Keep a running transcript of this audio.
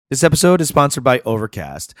This episode is sponsored by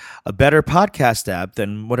Overcast, a better podcast app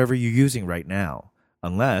than whatever you're using right now,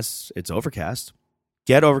 unless it's Overcast.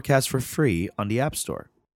 Get Overcast for free on the App Store.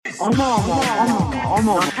 어머.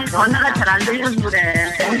 전화가 잘 안 들려서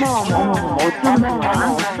그래.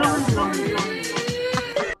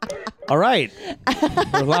 All right,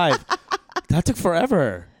 we're live. That took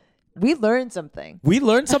forever. We learned something. We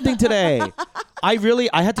learned something today. I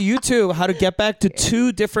had to YouTube how to get back to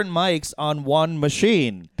two different mics on one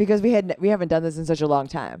machine. Because we haven't done this in such a long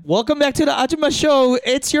time. Welcome back to the Ajumma Show.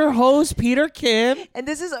 It's your host, Peter Kim. And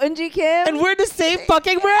this is Eunji Kim. And we're in the same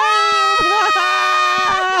fucking room.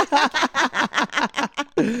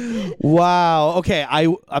 Wow. Okay,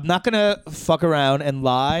 I'm not going to fuck around and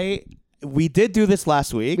lie. We did do this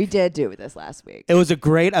last week. We did do this last week. It was a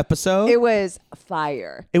great episode. It was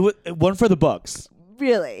fire. It was one for the books.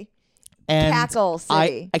 Really. And Cackle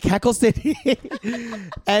City. I Cackle City.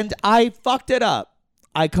 And I fucked it up.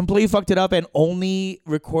 I completely fucked it up and only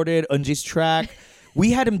recorded Eunji's track.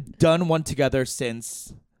 We hadn't done one together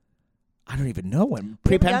since, I don't even know when,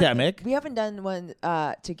 pre-pandemic. We haven't done one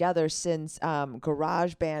together since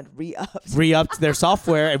GarageBand re-upped their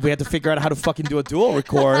software, and we had to figure out how to fucking do a dual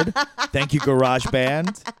record. Thank you,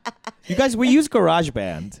 GarageBand. You guys, we use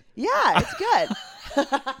GarageBand. Yeah, it's good.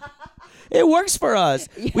 It works for us.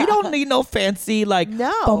 Yeah. We don't need no fancy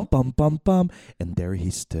No. bum bum bum bum. And there he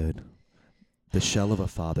stood, the shell of a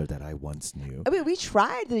father that I once knew. I mean, we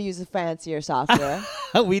tried to use a fancier software.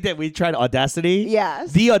 We did. We tried Audacity.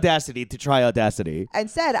 Yes. The Audacity to try Audacity.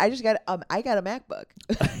 Instead, I got a MacBook.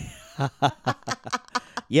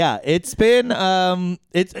 Yeah, it's been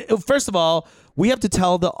first of all, we have to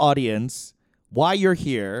tell the audience why you're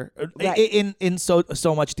here Right. in so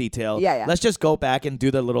much detail. Yeah. Let's just go back and do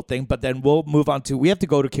the little thing, but then we'll move on to, we have to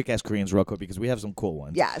go to Kick-Ass Koreans real quick because we have some cool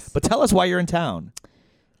ones. Yes. But tell us why you're in town.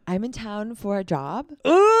 I'm in town for a job.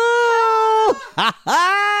 Ooh!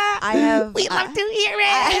 I have. We love to hear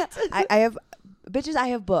it. I have. Bitches, I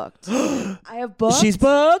have booked. I have booked. She's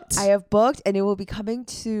booked? I have booked, and it will be coming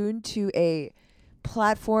soon to a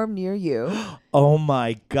platform near you. Oh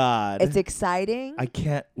my God. It's exciting. I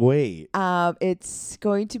can't wait. It's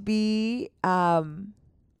going to be.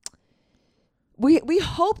 We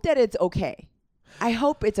hope that it's okay. I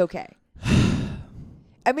hope it's okay.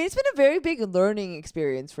 I mean, it's been a very big learning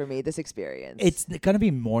experience for me, this experience. It's going to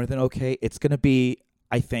be more than okay. It's going to be,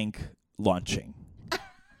 I think, launching.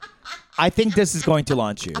 I think this is going to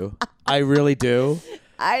launch you. I really do.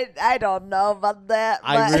 I don't know about that.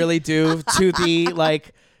 I really do. To the,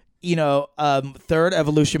 third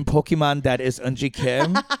evolution Pokemon that is Eunji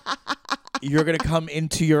Kim. You're going to come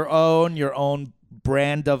into your own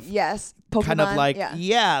brand of... Yes. Pokemon, kind of like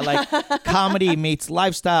comedy meets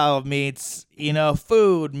lifestyle meets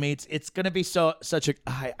food meets. It's gonna be such a.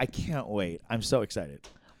 I can't wait. I'm so excited.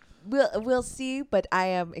 We'll see, but I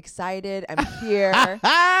am excited. I'm here.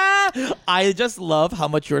 I just love how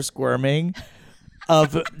much you're squirming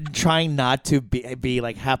of trying not to be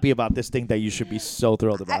like happy about this thing that you should be so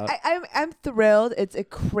thrilled about. I'm thrilled. It's a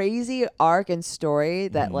crazy arc and story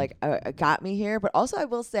that got me here, but also I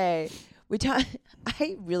will say.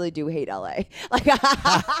 I really do hate LA.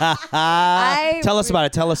 Tell us about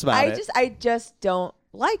it. I just don't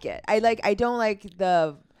like it. I don't like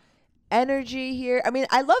the energy here. I mean,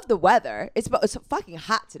 I love the weather. It's fucking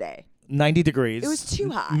hot today. 90 degrees. It was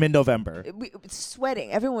too hot. Mid-November.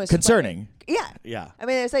 Sweating. Everyone was concerning. Sweating. Yeah. I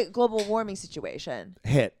mean, it's like a global warming situation.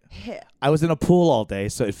 Hit. I was in a pool all day,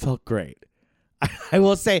 so it felt great. I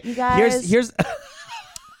will say. You guys, here's.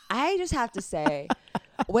 I just have to say.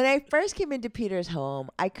 When I first came into Peter's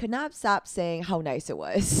home, I could not stop saying how nice it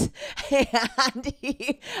was. And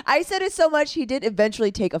I said it so much, he did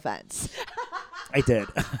eventually take offense. I did.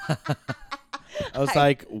 I was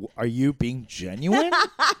like, are you being genuine?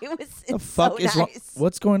 It's so nice.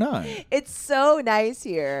 What's going on? It's so nice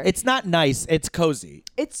here. It's not nice. It's cozy.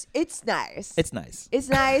 It's nice. It's nice. It's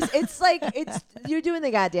nice. It's like you're doing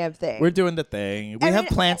the goddamn thing. We're doing the thing. We have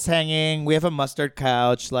plants hanging. We have a mustard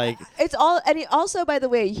couch. It's all. And he also, by the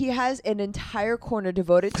way, he has an entire corner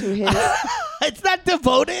devoted to his. It's not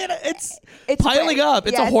devoted. It's piling up.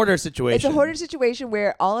 It's a hoarder situation. It's a hoarder situation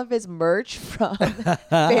where all of his merch from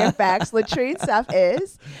Fairfax latrine stuff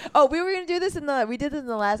is. Oh, we were gonna do this we did this in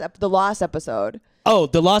the Lost episode. Oh,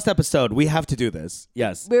 the Lost episode. We have to do this.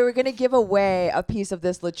 Yes. We were gonna give away a piece of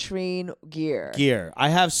this latrine gear. I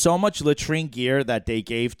have so much latrine gear that they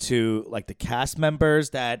gave to the cast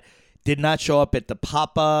members that did not show up at the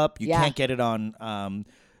pop-up. You can't get it on.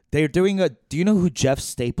 They're doing do you know who Jeff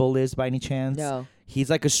Staple is by any chance? No. He's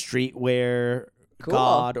like a streetwear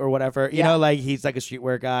god or whatever. You know, like he's like a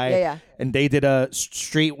streetwear guy. Yeah. And they did a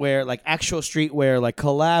streetwear, like actual streetwear, like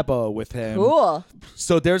collabo with him. Cool.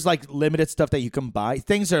 So there's like limited stuff that you can buy.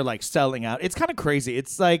 Things are like selling out. It's kind of crazy.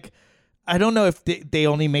 It's like, I don't know if they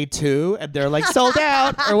only made 2 and they're like sold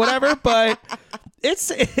out or whatever, but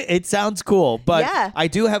it sounds cool. But Yeah. I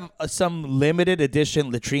do have some limited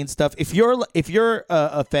edition latrine stuff. If you're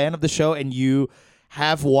a fan of the show and you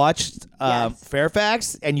have watched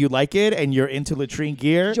Fairfax and you like it and you're into latrine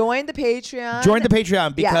gear, Join the Patreon. join the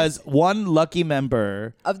Patreon because one lucky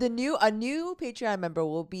member of a new Patreon member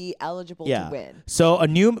will be eligible to win. So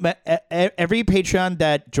every Patreon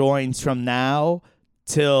that joins from now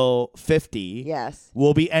till 50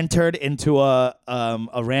 will be entered into a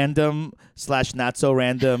random / not so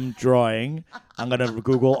random drawing. I'm gonna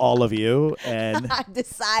Google all of you and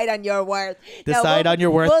decide on your worth. Decide on your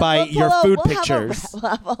worth by your food pictures. We'll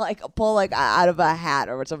have a pull out of a hat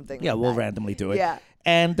or something. Yeah, like we'll that. randomly do it. Yeah.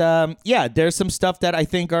 And there's some stuff that I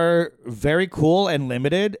think are very cool and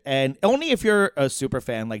limited, and only if you're a super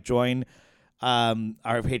fan, like join our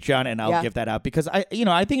Patreon, and I'll give that out because I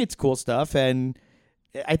think it's cool stuff, and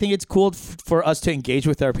I think it's cool for us to engage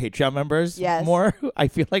with our Patreon members more. I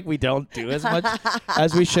feel like we don't do as much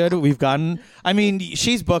as we should.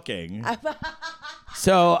 She's booking.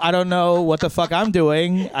 So I don't know what the fuck I'm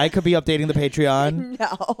doing. I could be updating the Patreon.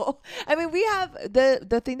 No. I mean, we have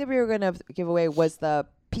the thing that we were going to give away was the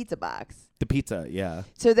pizza box. The pizza, yeah.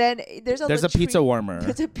 So then there's a pizza warmer.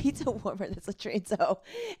 There's a pizza warmer that's latrine. So,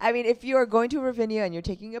 I mean, if you are going to Ravinia and you're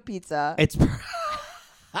taking a pizza, it's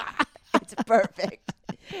perfect.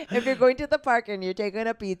 If you're going to the park and you're taking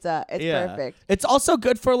a pizza, it's perfect. It's also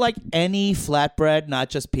good for like any flatbread, not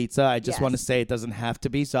just pizza. I just want to say it doesn't have to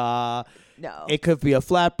be za. No. It could be a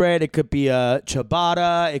flatbread. It could be a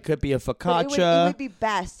ciabatta. It could be a focaccia. But it would be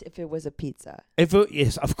best if it was a pizza.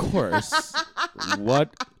 Yes, of course.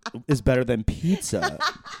 What is better than pizza?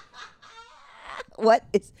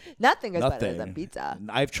 Nothing is better than pizza.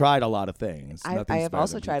 I've tried a lot of things. I have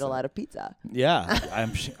also tried a lot of pizza. Yeah,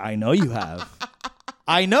 I know you have.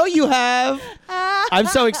 I know you have. I'm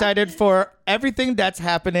so excited for everything that's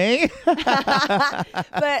happening. But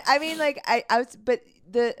I mean, like but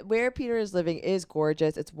where Peter is living is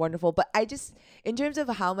gorgeous. It's wonderful. But I just, in terms of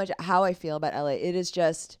how I feel about LA, it is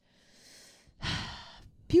just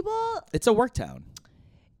people. It's a work town.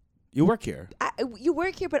 You work here. You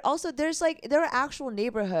work here, but also there are actual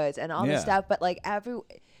neighborhoods and all this stuff. But like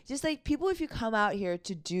just like people, if you come out here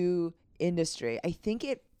to do industry, I think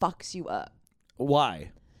it fucks you up.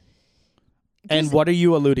 Why? And what are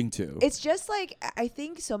you alluding to? It's just like, I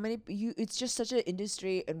think so many, it's just such an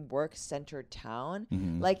industry and work centered town.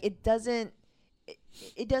 Mm-hmm. Like it doesn't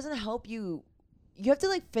help you. You have to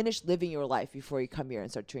like finish living your life before you come here and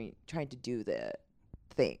start trying to do the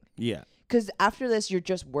thing. Yeah. Because after this, you're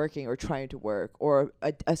just working or trying to work or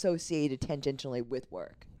associated tangentially with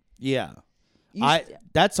work. Yeah.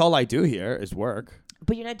 That's all I do here is work.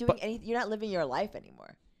 But you're not doing anything. You're not living your life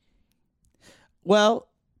anymore. Well,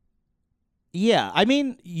 yeah. I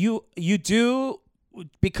mean, you do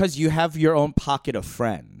because you have your own pocket of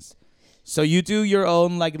friends. So you do your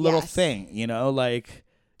own like little thing, like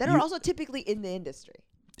that are also typically in the industry.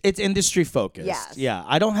 It's industry focused. Yes. Yeah.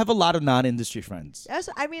 I don't have a lot of non-industry friends. That's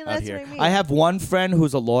what I mean. I have one friend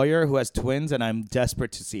who's a lawyer who has twins, and I'm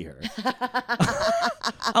desperate to see her.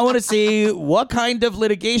 I want to see what kind of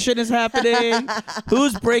litigation is happening.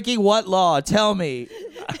 Who's breaking what law? Tell me.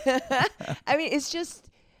 I mean, it's just,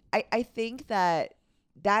 I think that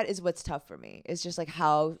is what's tough for me. It's just like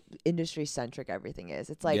how industry centric everything is.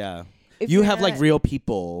 It's like, you have like real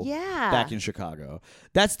people back in Chicago.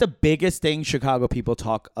 That's the biggest thing Chicago people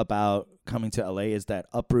talk about coming to LA is that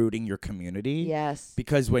uprooting your community. Yes.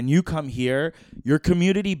 Because when you come here, your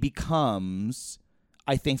community becomes,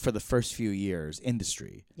 I think for the first few years,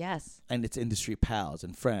 industry. Yes. And it's industry pals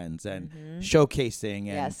and friends and showcasing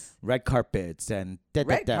and red carpets and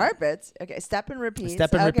red carpets. Okay, step and repeats.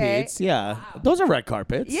 Repeats. Yeah, those are red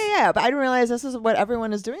carpets. Yeah, but I didn't realize this is what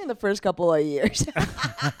everyone is doing in the first couple of years.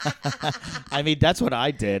 I mean, that's what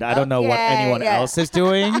I did. I don't know what anyone else is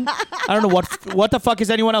doing. I don't know what the fuck is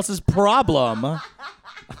anyone else's problem.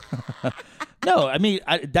 No, I mean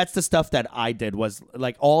that's the stuff that I did. Was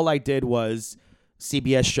like all I did was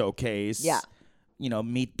CBS showcase. Yeah.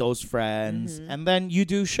 Meet those friends. Mm-hmm. And then you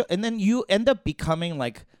do and then you end up becoming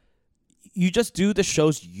like, you just do the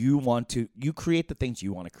shows you create the things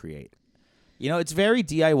you want to create. It's very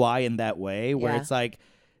DIY in that way where it's like,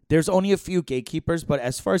 there's only a few gatekeepers, but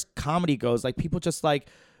as far as comedy goes, like people just like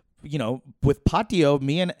with patio,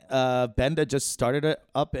 me and Benda just started it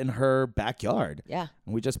up in her backyard. Yeah.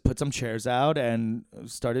 And we just put some chairs out and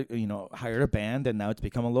started, hired a band, and now it's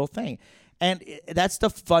become a little thing. And that's the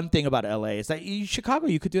fun thing about LA. Is that Chicago,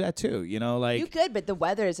 you could do that too. You could, but the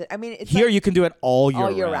weather is. I mean, it's here like you can do it all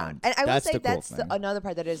year round. And I will say that's cool another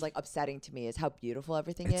part that is like upsetting to me is how beautiful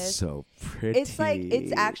everything is. It's so pretty. It's like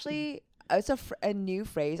it's actually a new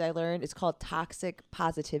phrase I learned. It's called toxic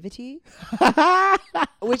positivity,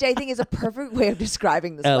 which I think is a perfect way of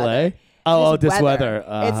describing this LA. weather. This weather.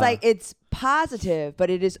 It's like it's positive, but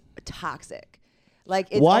it is toxic. Like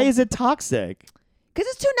why is it toxic? Because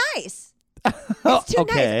it's too nice. It's too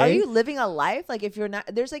okay. nice. Are you living a life like if you're not?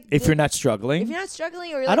 There's like if you're not struggling. If you're not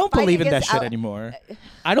struggling, or you're I don't believe in that shit out- anymore.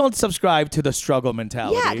 I don't subscribe to the struggle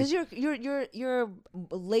mentality. Yeah, because you're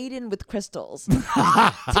laden with crystals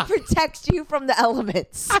to protect you from the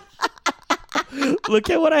elements. Look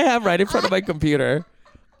at what I have right in front of my computer,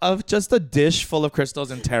 of just a dish full of crystals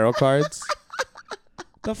and tarot cards.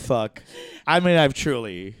 The fuck? I mean, I've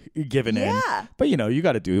truly given in. But you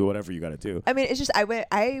got to do whatever you got to do. I mean, it's just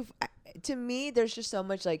to me, there's just so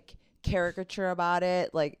much like caricature about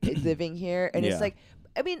it, like living here, and it's like,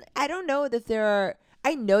 I mean, I don't know that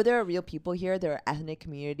I know there are real people here. There are ethnic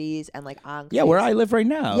communities and like enclaves. Yeah, where I live right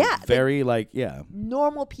now. Yeah, very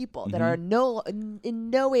normal people that are in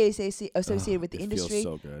no way associated with the industry.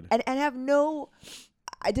 Feels so good. And have no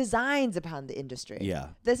designs upon the industry. Yeah,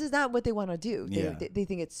 this is not what they want to do. Yeah. They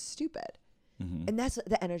think it's stupid, and that's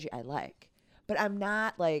the energy I like. But I'm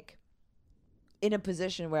not like in a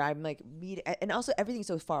position where I'm like and also everything's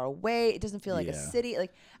so far away. It doesn't feel like a city.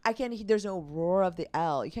 Like I can't. There's no roar of the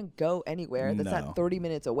L. You can't go anywhere that's not 30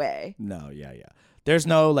 minutes away. No, yeah. There's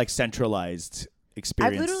no like centralized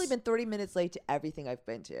experience. I've literally been 30 minutes late to everything I've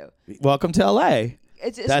been to. Welcome to LA.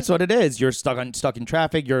 That's like, what it is. You're stuck in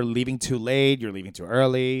traffic. You're leaving too late. You're leaving too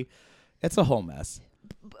early. It's a whole mess.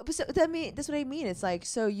 So that's what I mean. It's like,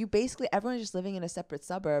 so you basically everyone's just living in a separate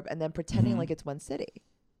suburb and then pretending like it's one city.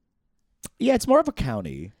 Yeah, it's more of a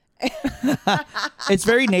county. It's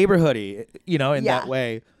very neighborhoody, in that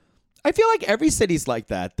way. I feel like every city's like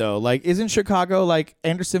that, though. Like, isn't Chicago, like,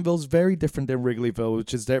 Andersonville's very different than Wrigleyville,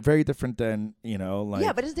 which is very different than, like...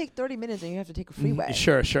 Yeah, but it doesn't take 30 minutes and you have to take a freeway.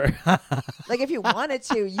 Sure. Like, if you wanted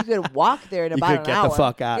to, you could walk there in about an hour. You could get the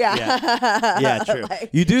fuck out. Yeah, yeah true. Like,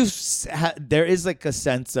 you do... there is, like, a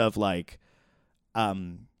sense of, like... I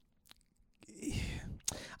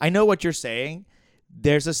know what you're saying.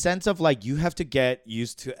 There's a sense of, like, you have to get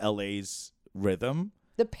used to LA's rhythm.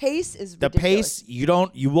 The pace is the ridiculous. pace.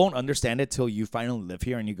 You won't understand it till you finally live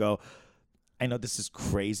here and you go, I know this is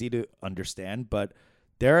crazy to understand, but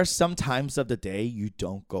there are some times of the day you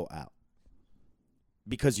don't go out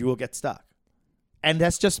because you will get stuck, and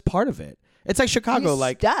that's just part of it. It's like Chicago,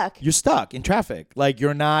 you're stuck in traffic, like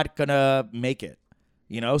you're not gonna make it,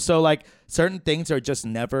 So like certain things are just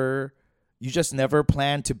never. You just never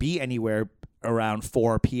plan to be anywhere around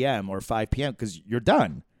 4 p.m. or 5 p.m. because you're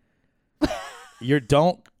done. You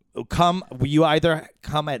either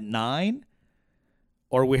come at 9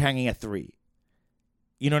 or we're hanging at 3.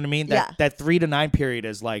 You know what I mean? That 3 to 9 period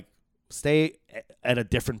is like stay at a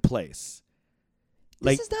different place.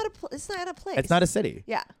 Like, it's not a place. It's not a city.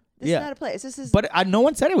 Yeah. This is not a place. This is. But no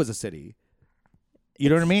one said it was a city. You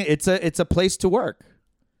know what I mean? It's a place to work.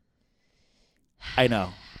 I know.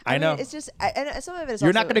 I know. It's just, and some of it is.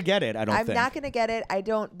 You're not gonna get it. I don't think. I'm not gonna get it. I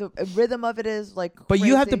don't. The rhythm of it is like. But crazy.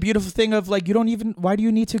 you have the beautiful thing of like you don't even. Why do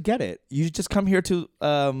you need to get it? You just come here to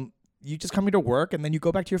work and then you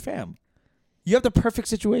go back to your fam. You have the perfect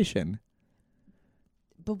situation.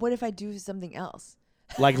 But what if I do something else?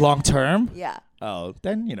 Like long term? Yeah. Oh,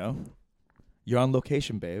 then you're on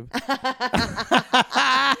location, babe.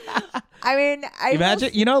 I mean,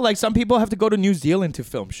 imagine like some people have to go to New Zealand to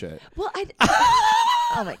film shit. Well,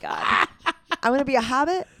 oh my God. I'm going to be a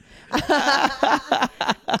hobbit.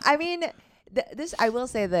 I mean, I will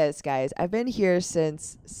say this, guys. I've been here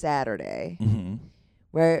since Saturday,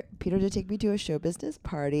 where Peter did take me to a show business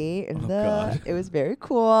party. And it was very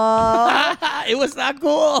cool. It was not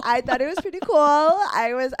cool. I thought it was pretty cool.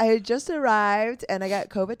 I had just arrived and I got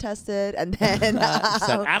COVID tested. And then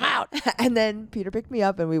said, I'm out. And then Peter picked me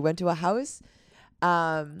up and we went to a house.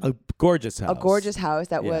 A gorgeous house. A gorgeous house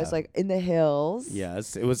that was like in the hills.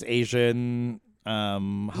 Yes, it was Asian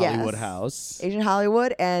Hollywood house. Asian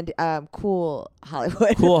Hollywood and cool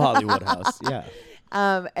Hollywood. Cool Hollywood house. Yeah.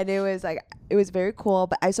 And it was very cool.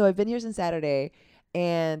 But I've been here since Saturday,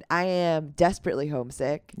 and I am desperately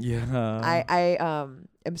homesick. Yeah. I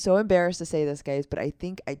am so embarrassed to say this, guys, but I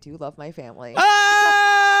think I do love my family.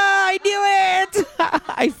 I knew it. fucked.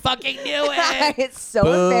 I fucking knew it. It's so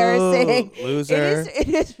Boo, embarrassing. loser. It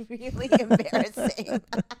is really embarrassing.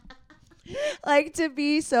 Like to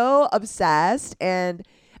be so obsessed, and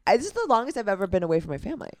this is the longest I've ever been away from my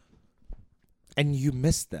family. And you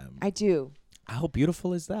miss them. I do. How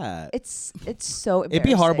beautiful is that? It's so embarrassing. It'd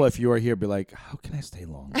be horrible if you were here. Be like, how can I stay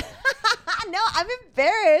long? No, I'm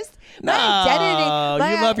embarrassed. No, My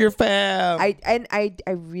identity. you love your fam. I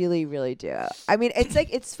really, really do. I mean, it's like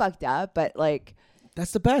it's fucked up, but like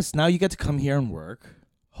That's the best. Now you get to come here and work.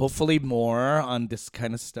 Hopefully more on this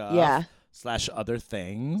kind of stuff. Yeah. / other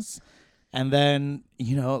things. And then,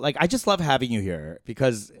 like I just love having you here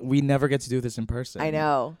because we never get to do this in person. I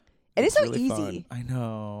know. And it's so really easy.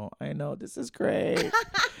 fun. I know. This is great.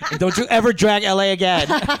 And don't you ever drag LA again.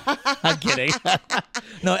 I'm kidding.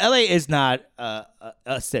 No, LA is not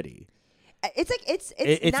a city. It's like it's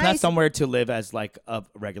It's nice. not somewhere to live as like a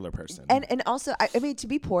regular person. And also, I mean, to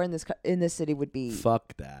be poor in this city would be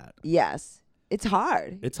Fuck that. yes. It's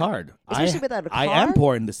hard. It's hard. Especially without a car. I am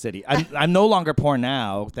poor in the city. I'm no longer poor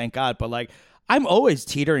now, thank God. But like, I'm always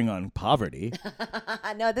teetering on poverty.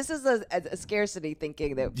 No, this is a scarcity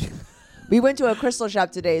thinking that we went to a crystal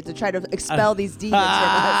shop today to try to expel these demons from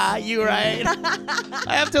us. You right.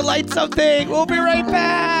 I have to light something. We'll be right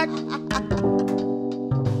back.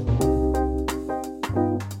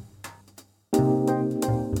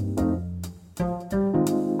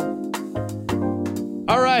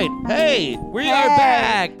 All right. Hey, we are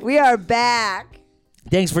back. We are back.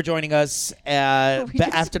 Thanks for joining us.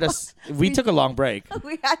 After this, we took a long break.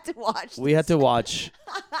 We had to watch. We had to watch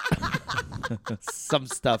some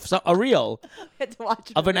stuff. So a reel We had to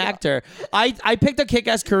watch of an reel. actor. I picked a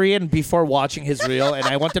kick-ass Korean before watching his reel, and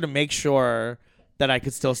I wanted to make sure that I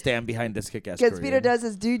could still stand behind this kick-ass Korean. Because Peter does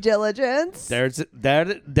his due diligence. There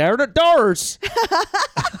the doors.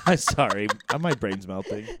 I'm sorry. My brain's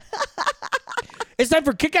melting. It's time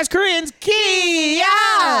for Kick-Ass Koreans.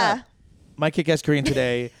 Kia! My Kick-Ass Korean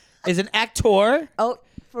today is an actor. Oh,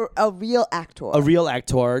 for a real actor. A real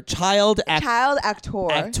actor. Child actor.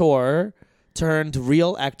 Actor turned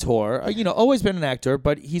real actor. Always been an actor,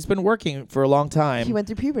 but he's been working for a long time. He went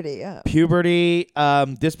through puberty, yeah. Puberty.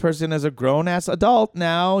 This person is a grown-ass adult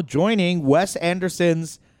now, joining Wes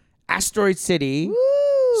Anderson's Asteroid City.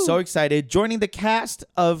 Woo! So excited. Joining the cast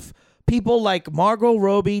of people like Margot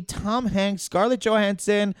Robbie, Tom Hanks, Scarlett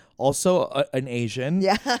Johansson, also an Asian.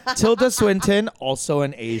 Yeah. Tilda Swinton, also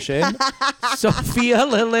an Asian. Sophia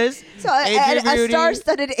Lillis. So Adrian a Brody.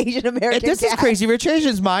 star-studded Asian American. This is Crazy Rich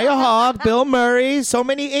Asians. Maya Hawke, Bill Murray, so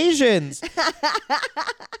many Asians.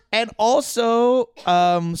 And also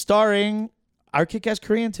starring our kick-ass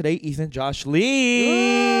Korean today, Ethan Josh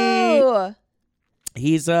Lee. Ooh.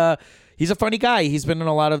 He's a funny guy. He's been in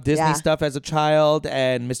a lot of Disney Yeah. stuff as a child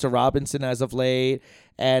and Mr. Robinson as of late.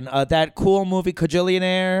 And that cool movie,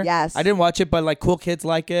 Kajillionaire. Yes. I didn't watch it, but like cool kids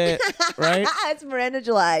like it, right? It's Miranda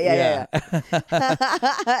July. Yeah.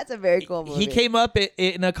 That's a very cool movie. He came up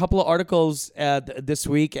in a couple of articles this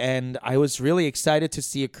week, and I was really excited to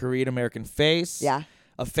see a Korean American face. Yeah.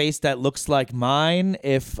 A face that looks like mine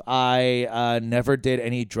if I never did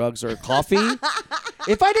any drugs or coffee.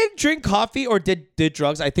 If I didn't drink coffee or did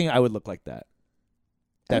drugs, I think I would look like that.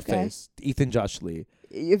 That Okay. face. Ethan Josh Lee.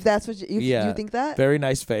 If that's what you think that? Very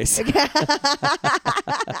nice face.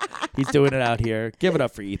 He's doing it out here. Give it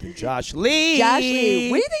up for Ethan Josh Lee. Josh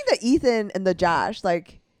Lee. What do you think that Ethan and the Josh,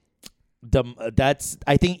 like?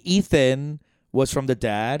 I think Ethan was from the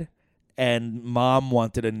dad, and mom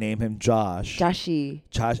wanted to name him Josh. Joshi.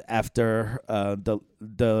 Josh after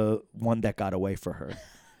the one that got away for her.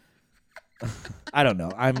 I don't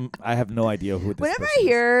know. I have no idea who this Whenever person I is.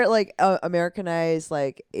 hear like Americanized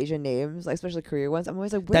like Asian names, like especially Korean ones, I'm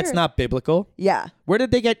always like, where? That's not biblical. Yeah. Where did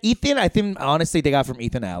they get Ethan? I think honestly they got from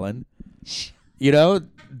Ethan Allen. You know,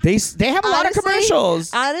 they have a lot of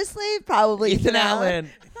commercials. Honestly, probably Ethan Allen.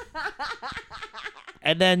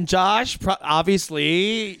 And then Josh,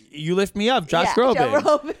 obviously, you lift me up, Josh Groban. Joe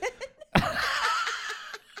Rogan.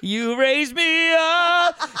 You raised me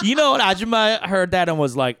up. You know what? Ajima heard that and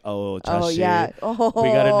was like, "Oh, Joshi. Oh yeah. We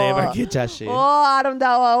gotta name our kid Joshi." 오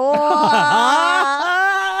아름다워.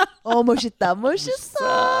 오 멋있다.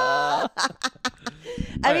 멋있어.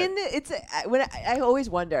 I mean, it's when I always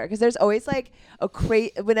wonder because there's always like a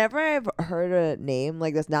whenever I've heard a name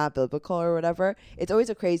like that's not biblical or whatever, it's always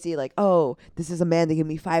a crazy like, oh, this is a man that gave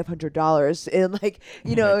me $500 in like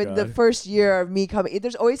in the first year of me coming.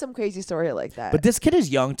 There's always some crazy story like that. But this kid is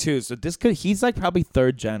young too, so he's like probably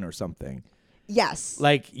third gen or something. Yes,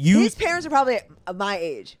 Like his parents are probably my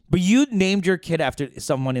age. But you named your kid after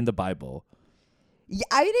someone in the Bible. Yeah,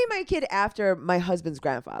 I named my kid after my husband's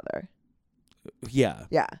grandfather. Yeah.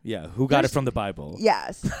 Yeah. Yeah. Who got it There's- from the Bible?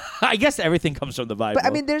 Yes. I guess everything comes from the Bible. But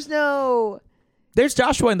I mean, there's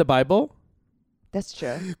Joshua in the Bible. that's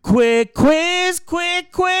true. Quick quiz,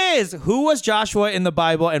 quick quiz. Who was Joshua in the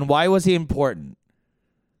Bible and why was he important?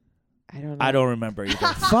 I don't know. I don't remember either.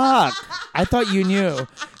 Fuck. I thought you knew.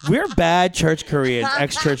 We're bad church Koreans,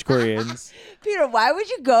 ex-church Koreans. Peter, why would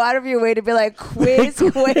you go out of your way to be like quiz?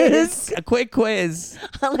 A quick quiz.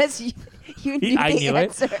 Unless you knew I the knew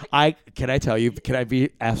answer. it. Can I tell you? Can I be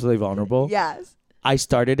absolutely vulnerable? Yes. I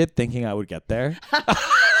started it thinking I would get there.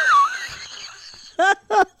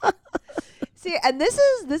 See, and this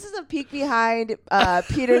is a peek behind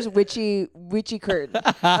Peter's witchy curtain.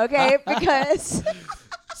 Okay, because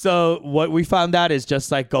So what we found out is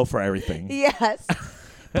just like go for everything. yes,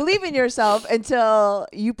 believe in yourself until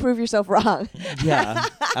you prove yourself wrong. Yeah,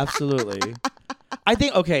 absolutely. I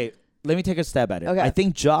think, okay, let me take a stab at it. Okay. I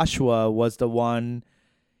think Joshua was the one,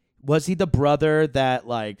 was he the brother that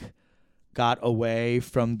like got away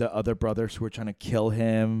from the other brothers who were trying to kill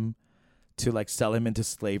him to like sell him into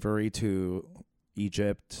slavery to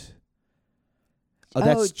Egypt? Oh,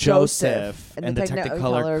 that's Joseph and and the Technicolor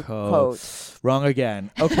Technicolor coat. coat. Wrong again.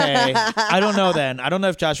 Okay. I don't know then. I don't know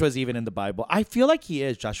if Joshua's even in the Bible. I feel like he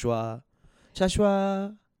is. Joshua. I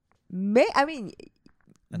mean, I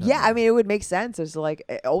don't yeah, know. I mean, it would make sense. There's like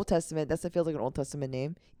Old Testament. That feels like an Old Testament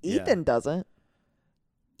name. Yeah. Ethan doesn't.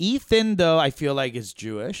 Ethan, though, I feel like is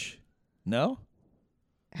Jewish. No?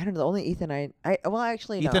 I don't know. The only Ethan well,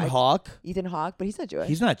 actually, Ethan no. Hawke? Ethan Hawke, but he's not Jewish.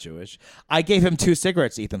 He's not Jewish. I gave him 2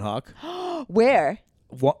 cigarettes, Ethan Hawke. Where?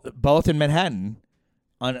 Both in Manhattan,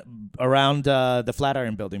 around the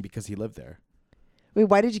Flatiron Building, because he lived there. Wait,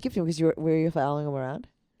 why did you give him? Because were you following him around?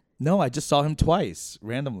 No, I just saw him twice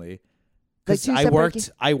randomly. Because Like 2 separate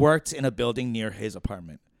I worked in a building near his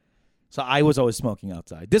apartment, so I was always smoking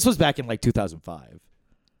outside. This was back in like 2005,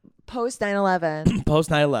 Post 9/11. post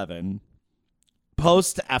 9/11,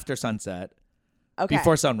 post after sunset, Okay.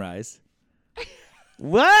 before sunrise.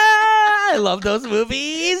 What? I love those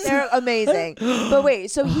movies. They're amazing. But wait,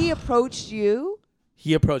 so he approached you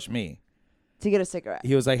He approached me. to get a cigarette?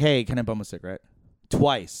 He was like, "Hey, can I bum a cigarette?"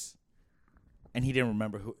 Twice, and he didn't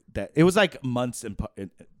remember who that. It was like months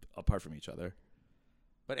apart from each other.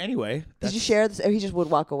 But anyway, Did you share this? Or he just would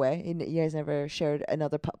walk away? You guys never shared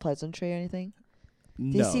another pleasantry or anything?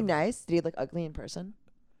 Did No. he seem nice? Did he look ugly in person?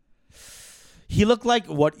 He looked like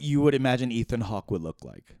what you would imagine Ethan Hawke would look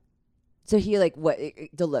like. So he like what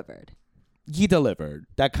it delivered? He delivered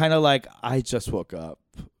that kind of like I just woke up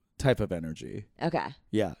type of energy. Okay.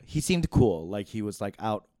 Yeah, he seemed cool. Like he was like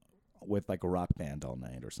out with like a rock band all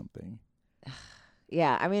night or something.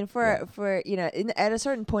 Yeah, I mean, for you know, at a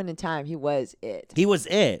certain point in time, he was it. He was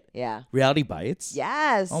it. Yeah. Reality Bites.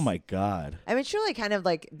 Yes. Oh my god. I mean, truly, kind of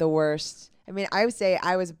like the worst. I mean, I would say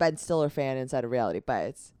I was a Ben Stiller fan inside of Reality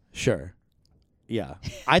Bites. Sure. Yeah.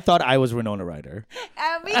 I thought I was Winona Ryder.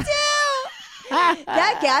 Me too.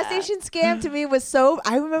 That gas station scam to me was so.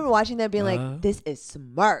 I remember watching that, being like, "This is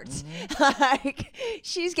smart." Like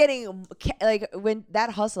she's getting like when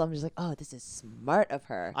that hustle. I'm just like, "Oh, this is smart of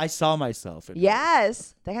her." I saw myself in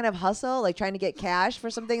Yes, that kind of hustle, like trying to get cash for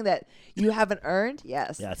something that you haven't earned.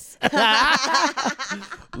 Yes. Yes.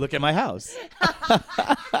 Look at my house.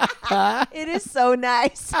 It is so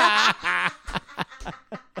nice.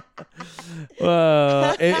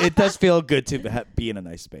 It does feel good to be in a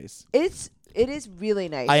nice space. It is really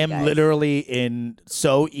nice. I am guys. literally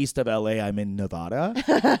east of LA. I'm in Nevada,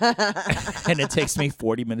 and it takes me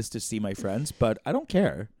 40 minutes to see my friends, but I don't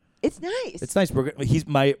care. It's nice. It's nice.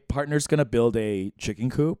 My partner's gonna build a chicken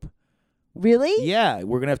coop. Really? Yeah,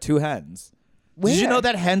 we're gonna have 2 hens. Where? Did you know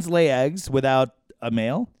that hens lay eggs without a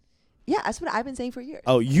male? Yeah, that's what I've been saying for years.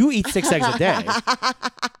 Oh, you eat 6 eggs a day.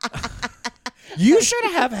 You should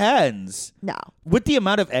have hens. No. With the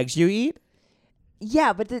amount of eggs you eat?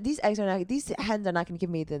 Yeah, but these hens are not going to give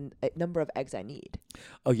me the number of eggs I need.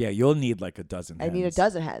 Oh, yeah, you'll need like a dozen I hens. need a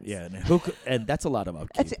dozen hens. Yeah, and that's a lot of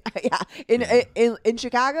upkeep. That's, yeah. In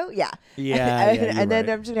Chicago, yeah. Yeah, and, yeah, you're then right.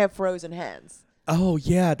 I'm just going to have frozen hens. Oh,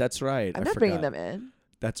 yeah, that's right. I'm I not bringing forgot. them in.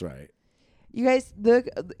 That's right. You guys, look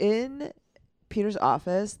in Peter's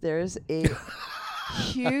office. There's a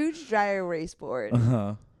huge dry erase board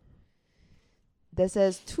Uh-huh. that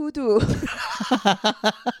says "tudu"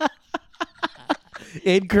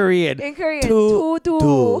 In Korean. in Korean. Tu-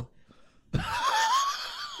 "Tudu,"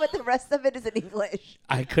 but the rest of it is in English.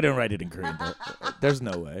 I couldn't write it in Korean. There's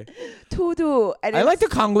no way. "Tudu," and I like to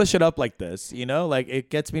it's- Konglish it up like this, you know? Like, it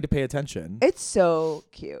gets me to pay attention. It's so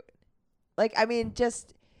cute. Like, I mean,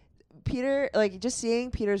 just Peter, like just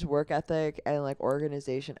seeing Peter's work ethic and like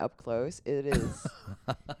organization up close, it is.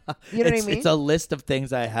 You know what I mean? It's a list of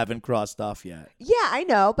things I haven't crossed off yet. Yeah, I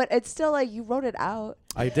know, but it's still like you wrote it out.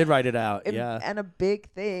 I did write it out, yeah. And a big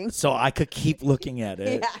thing. So I could keep looking at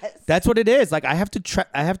it. Yes. That's what it is. Like I have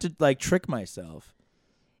to like trick myself.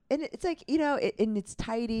 And it's like, and it's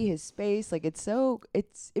tidy, his space, like it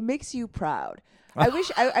makes you proud. I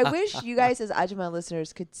wish you guys as Ajima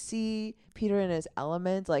listeners could see Peter in his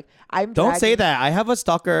element. Like Don't say that. I have a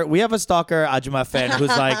stalker. We have a stalker Ajima fan who's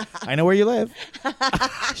like, I know where you live.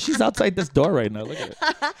 She's outside this door right now. Look at it.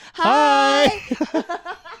 Hi.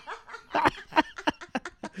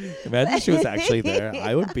 Imagine she was actually there.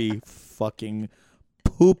 I would be fucking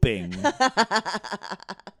pooping.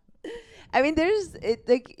 I mean,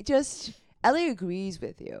 Ellie agrees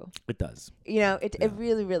with you. It does. It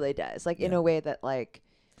really, really does. Like in a way that like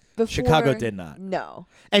before, Chicago did not. No.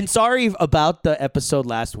 And sorry about the episode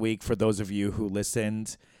last week for those of you who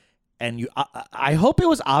listened. And I hope it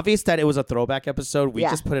was obvious that it was a throwback episode. We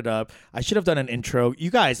just put it up. I should have done an intro. You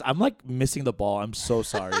guys, I'm like missing the ball. I'm so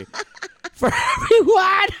sorry for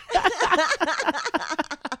everyone.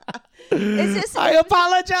 I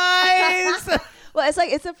apologize. Well, it's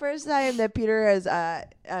like it's the first time that Peter has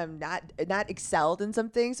not excelled in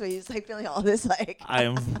something, so he's like feeling all this like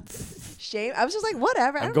shame. I was just like,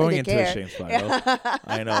 whatever. I'm going really into care. a shame spiral.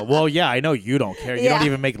 I know. Well, yeah, I know you don't care. You don't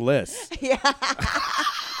even make lists. Yeah,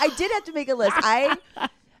 I did have to make a list. I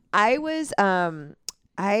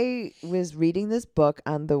was reading this book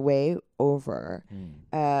on the way over.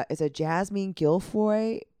 It's a Jasmine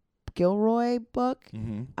Gilroy book.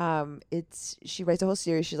 Mm-hmm. She writes a whole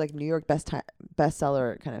series. She's like New York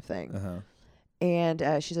bestseller kind of thing.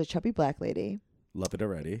 And she's a chubby black lady. Love it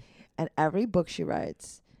already. And every book she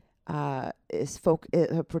writes, her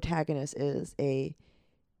protagonist is a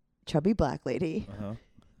chubby black lady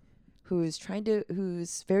who's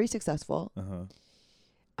very successful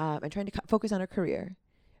and trying to focus on her career,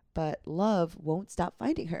 but love won't stop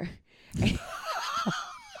finding her.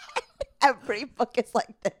 Every book is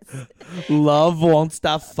like this. Love won't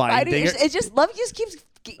stop finding her. It's just love just keeps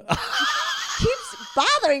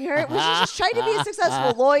bothering her. She's just trying to be a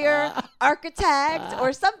successful lawyer, architect,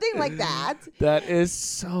 or something like that. That is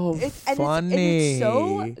so funny. And it's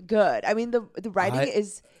so good. I mean, the writing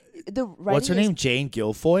is. What's her name? Jane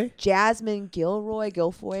Guilfoyle? Jasmine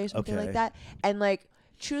Guilfoyle, something like that. And like,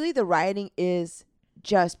 truly, the writing is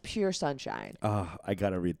just pure sunshine. I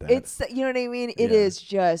gotta read that. It's, you know what I mean? It is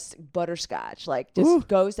just butterscotch, like just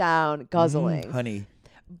goes down guzzling. Honey.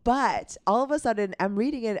 But all of a sudden, I'm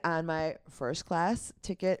reading it on my first class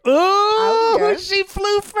ticket. Oh, she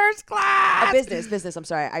flew first class. Business. I'm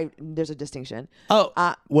sorry. There's a distinction.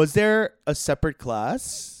 Oh, was there a separate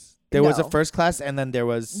class? There was a first class, and then there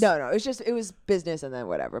was... No. It was business and then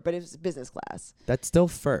whatever, but it was business class. That's still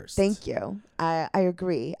first. Thank you. I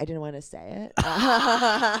agree. I didn't want to say it.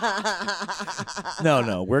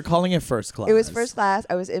 No. We're calling it first class. It was first class.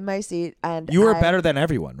 I was in my seat, and you were better than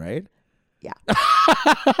everyone, right? Yeah.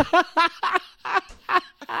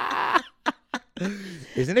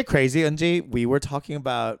 Isn't it crazy, Eunji? We were talking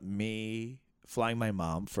about me flying my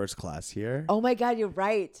mom first class here. Oh my God, you're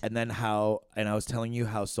right. And then I was telling you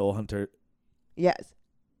how Soul Hunter. Yes.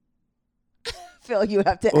 Phil, you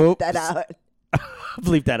have to edit that out.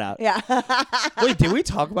 Bleep that out. Yeah. Wait, did we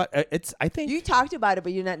talk about it? I think you talked about it,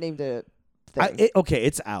 but you're not named the thing. Okay,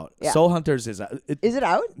 it's out. Yeah. Soul Hunters is out. Is it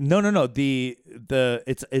out? No.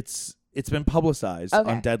 It's been publicized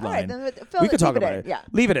on Deadline. All right, then we could talk about it. Yeah.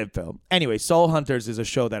 Leave it in film. Anyway, Soul Hunters is a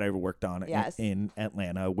show that I worked on in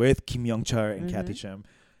Atlanta with Kim Young-chul and Kathy Shim.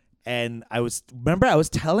 And I was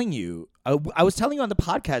telling you, I was telling you on the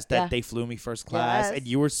podcast that they flew me first class, and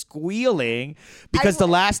you were squealing because the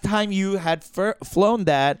last time you had flown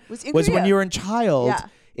that was when you were a child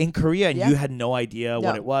in Korea, and you had no idea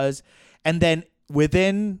what it was. And then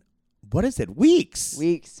within, what is it? Weeks.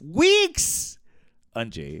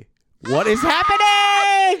 Eunji, what is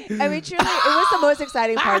happening? I mean, truly, it was the most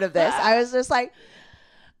exciting part of this. I was just like,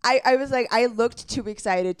 I looked too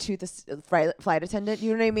excited to the flight attendant.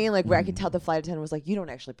 You know what I mean? Like where I could tell the flight attendant was like, you don't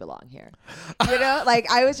actually belong here. You know, like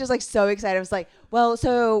I was just like so excited. I was like, well,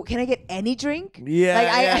 so can I get any drink?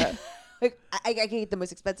 Yeah. I can get the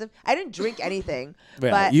most expensive. I didn't drink anything, yeah,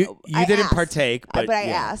 but you didn't asked. partake. But I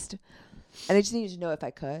asked, and I just needed to know if I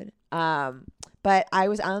could. But I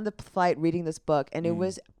was on the flight reading this book, and it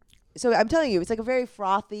was. So I'm telling you, it's like a very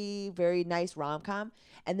frothy, very nice rom-com.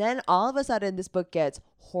 And then all of a sudden, this book gets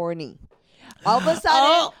horny. All of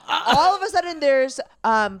a sudden, there's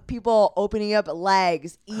people opening up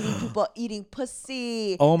legs, eating people eating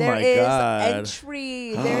pussy. Oh there my is God.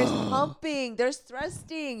 entry. There's pumping. There's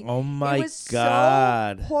thrusting. Oh my It was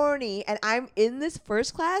God. so horny, and I'm in this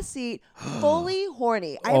first class seat, fully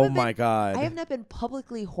horny. Oh my God. I have not been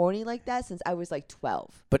publicly horny like that since I was like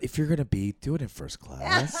 12. But if you're gonna do it in first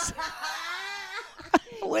class.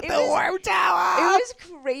 With It the was- warm towel. It was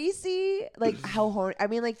crazy, like how horny. I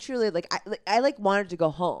mean, like truly, I wanted to go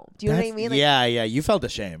home. Do you know what I mean? Like, yeah. You felt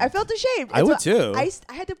ashamed. I felt ashamed. I And would so too. I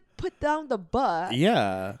had to put down the butt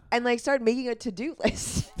Yeah. and like start making a to-do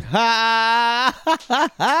list. Ha!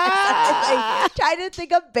 like, trying to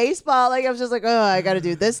think of baseball. Like I was just like, oh, I got to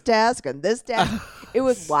do this task and this task. It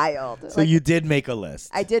was wild. So you did make a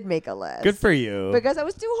list. I did make a list. Good for you. Because I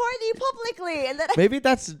was too horny publicly, and then Maybe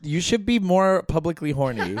you should be more publicly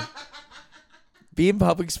horny. Be in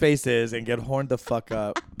public spaces and get horned the fuck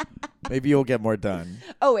up. Maybe you'll get more done.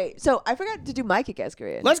 Oh wait, so I forgot to do my kick-ass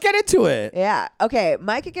Korean. Let's get into it. Yeah. Okay.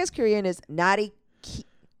 My kick-ass Korean is Nari Ki.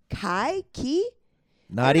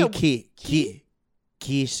 Nari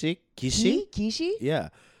Kishi? Kishi. Yeah.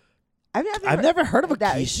 I've never heard of a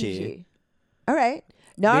that is Kishi. All right.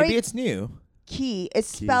 Nari Maybe it's new. Ki. It's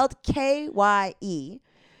spelled Kye.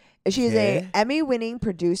 She is Okay. a Emmy-winning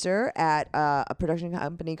producer at a production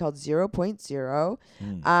company called 0.0.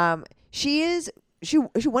 She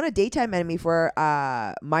won a daytime Emmy for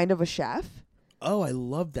Mind of a Chef. Oh, I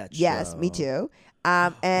love that show. Yes, me too.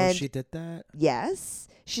 And she did that? yes,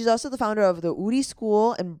 she's also the founder of the Uri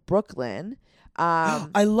School in Brooklyn.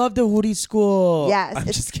 I love the Woody School. Yes, I'm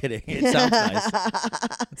it's- just kidding. It sounds nice.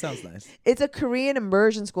 It sounds nice. It's a Korean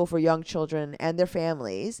immersion school for young children and their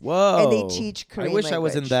families. Whoa. And they teach Korean I wish I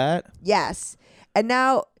was in language. that. Yes. And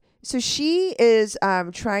now, so she is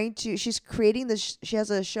she's creating this, she has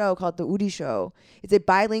a show called The Uri Show. It's a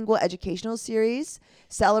bilingual educational series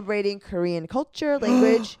celebrating Korean culture,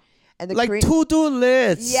 language, and the Like Korean. to-do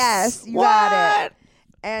lists. Yes, you got it.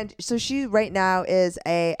 And so she right now is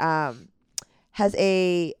has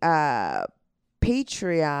a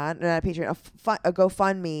Patreon, not a Patreon, a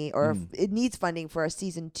GoFundMe, or it needs funding for a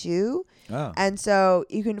season 2. Oh. And so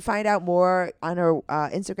you can find out more on her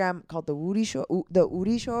Instagram called the Uri Show. The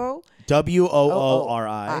Uri Show.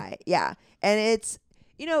 WOORI. Yeah, and it's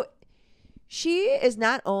she is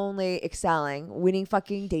not only excelling, winning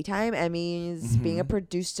fucking daytime Emmys, being a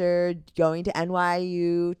producer, going to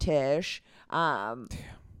NYU, Tisch.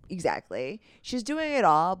 Exactly. She's doing it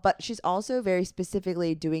all, but she's also very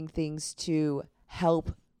specifically doing things to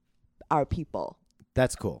help our people.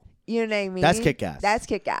 That's cool. You know what I mean? That's kick-ass. That's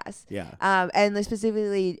kick-ass. Yeah. And like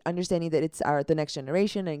specifically understanding that it's the next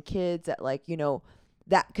generation and kids that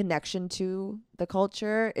that connection to the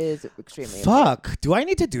culture is extremely important. Fuck. Do I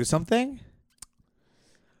need to do something?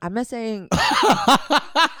 I'm not saying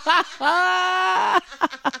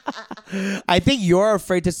I think you're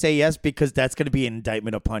afraid to say yes because that's going to be an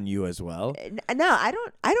indictment upon you as well. no. I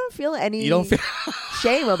don't feel any. You don't feel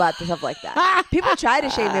shame about stuff like that. People try to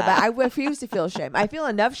shame me, but I refuse to feel shame. I feel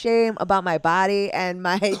enough shame about my body and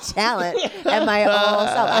my talent and my whole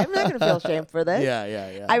self. I'm not gonna feel shame for this.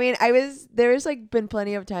 Yeah. I mean, there's been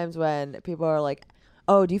plenty of times when people are like,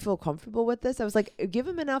 "Oh, do you feel comfortable with this?" I was like, "Give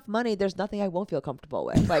him enough money. There's nothing I won't feel comfortable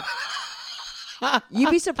with." Like, you'd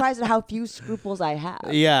be surprised at how few scruples I have.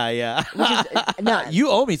 Yeah. Which is none. You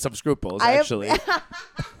owe me some scruples, I have- actually.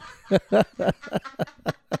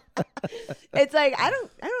 It's like I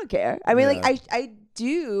don't care. I mean, Yeah. I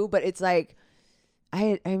do, but it's like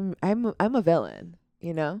I'm a villain.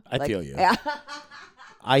 You know. I feel you. Yeah.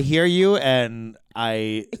 I hear you and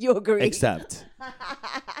I You agree? accept.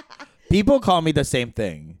 People call me the same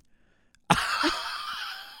thing.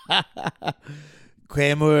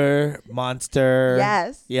 Kramer, monster.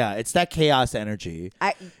 Yes. Yeah, it's that chaos energy.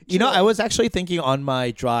 I truly. was actually thinking on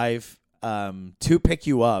my drive to pick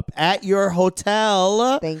you up at your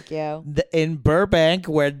hotel Thank you. in Burbank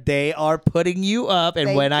where they are putting you up. And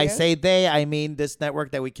Thank when I you. say they, I mean this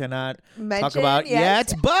network that we cannot talk Mention, about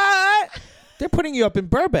yes. yet. But they're putting you up in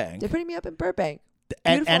Burbank. They're putting me up in Burbank.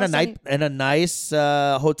 And Beautiful, a nice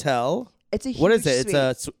hotel. It's a huge What is it?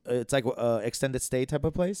 suite. It's like extended stay type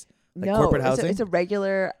of place. Like no, corporate it's housing. it's a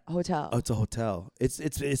regular hotel. Oh, it's a hotel. It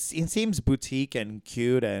seems boutique and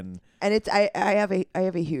cute and. And it's I have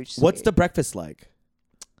a huge suite. What's the breakfast like?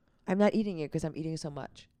 I'm not eating it because I'm eating so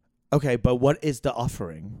much. Okay, but what is the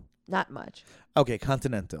offering? Not much. Okay,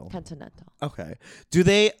 continental. Continental. Okay. Do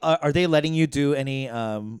they are they letting you do any?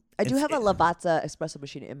 I do have a Lavazza espresso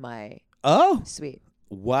machine in my Oh, suite.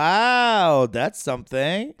 wow, that's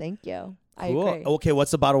something. Thank you. Cool. I agree. Okay,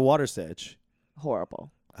 what's the bottled water sitch?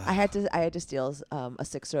 Horrible. I had to steal a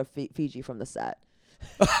sixer of Fiji from the set.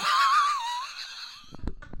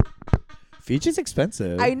 Fiji's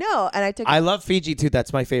expensive. I know, and I took. I love Fiji too.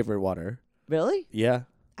 That's my favorite water. Really? Yeah.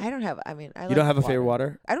 I don't have. I mean, I You like don't have a water. favorite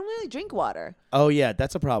water? I don't really drink water. Oh yeah,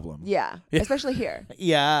 that's a problem. Yeah, especially here.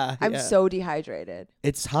 Yeah. I'm yeah. so dehydrated.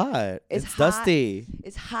 It's hot. It's It's hot. dusty.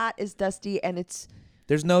 It's hot. It's dusty, and it's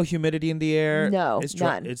There's no humidity in the air. No, it's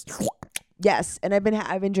none. It's yes. And I've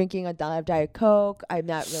been drinking a Diet Coke. I'm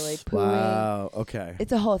not really pooing. wow. Okay.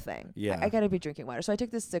 It's a whole thing. Yeah. I gotta be drinking water. So I took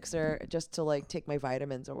this sixer just to like take my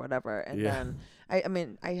vitamins or whatever, and Yeah. then I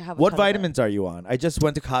mean I have. What a ton of it. vitamins are you on? I just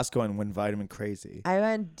went to Costco and went vitamin crazy. I'm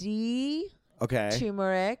on D, Okay.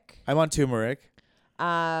 turmeric, I'm on turmeric,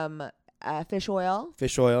 fish oil,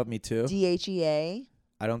 fish oil. Me too. DHEA.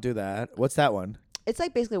 I don't do that. What's that one? It's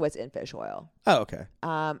like basically what's in fish oil. Oh, okay.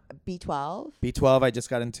 B12, B12. I just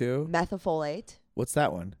got into. methafolate. What's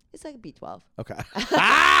that one? It's like B12. Okay.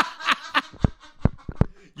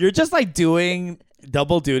 You're just like doing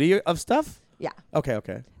double duty of stuff. Yeah. Okay.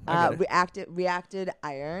 Okay. I get it. Reacted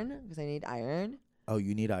iron because I need iron. Oh,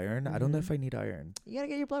 you need iron? I don't know if I need iron. You gotta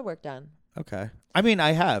get your blood work done. Okay. I mean,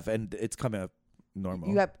 I have, and it's coming up normal.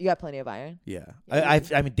 You got plenty of iron. Yeah. Yeah,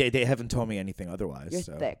 I mean, they haven't told me anything otherwise. You're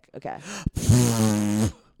so. thick. Okay.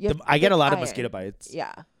 I get a lot of iron. mosquito bites.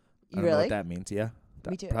 Yeah. I You don't know really? what that means. Yeah.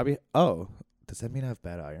 Me too. Probably. Oh, does that mean I have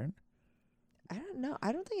bad iron? I don't know.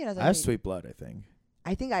 I don't think it has. I have any- sweet blood, I think.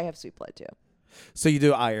 I think I have sweet blood too. So you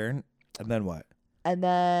do iron, and then what? And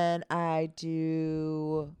then I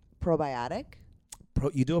do probiotic.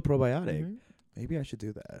 You do a probiotic. Mhm. Maybe I should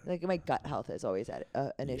do that. Like my gut health is always an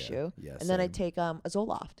Yeah, issue. yeah, And then I same. take a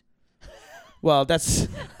Zoloft. Well, that's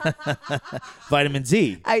vitamin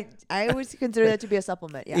Z. I always consider that to be a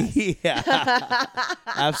supplement. Yes. Yeah.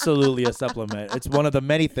 Absolutely a supplement. It's one of the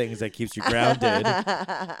many things that keeps you grounded.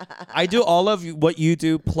 I do all of what you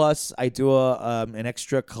do, plus I do an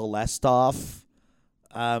extra cholesterol,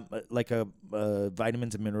 like a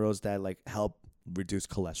vitamins and minerals that like help reduce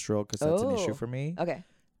cholesterol because that's an issue Oh. for me. Okay.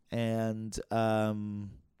 And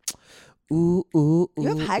You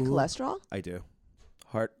have high cholesterol? I do.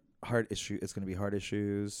 Heart issue. It's gonna be heart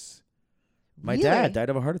issues. My Really? dad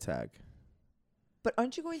died of a heart attack. But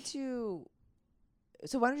aren't you going to?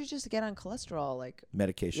 So why don't you just get on cholesterol? Like,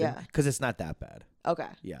 Medication. Yeah. Because it's not that bad. okay.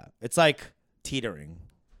 Yeah. It's like teetering.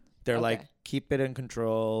 They're like, Okay. keep it in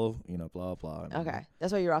control, blah, blah. And Okay.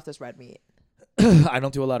 That's why you're off this red meat. I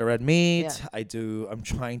don't do a lot of red meat. Yeah. I'm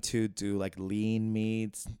trying to do like lean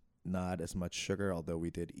meats, not as much sugar, although we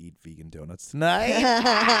did eat vegan donuts tonight.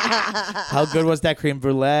 How good was that creme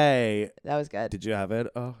brulee? That was good. Did you have it?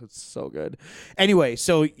 Oh, it's so good. Anyway,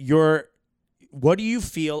 so what do you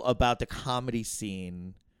feel about the comedy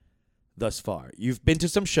scene thus far? You've been to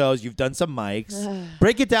some shows, you've done some mics.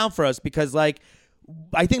 Break it down for us because like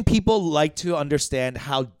I think people like to understand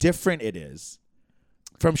how different it is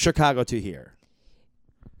from Chicago to here.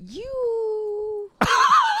 You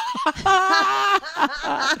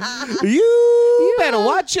You better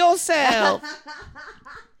watch yourself.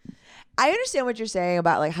 I understand what you're saying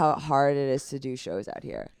about like how hard it is to do shows out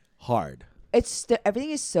here. Hard. It's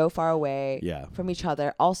everything is so far away Yeah. from each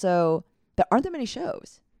other. Also, there aren't that many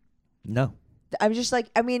shows. No. I'm just like,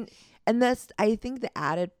 I mean, and that's I think the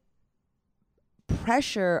added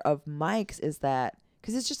pressure of mics is that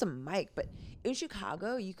because it's just a mic, but in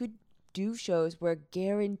Chicago you could do shows where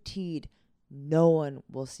guaranteed no one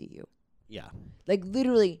will see you. Yeah. Like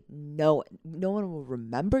literally no one will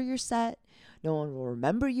remember your set. No one will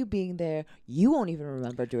remember you being there. You won't even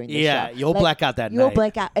remember doing the show. Yeah, you'll Like, black out that You'll night.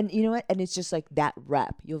 black out. And you know what? And it's just like that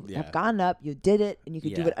rep. You'll Yeah. have gone up, you did it, and you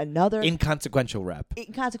could do Yeah. it another Inconsequential rep.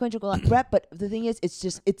 inconsequential rep. But the thing is,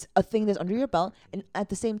 it's a thing that's under your belt. And at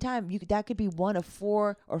the same time, that could be one of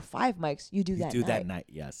 4 or 5 mics you do that night. that night,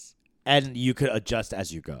 yes. And you could adjust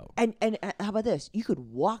as you go. And how about this? You could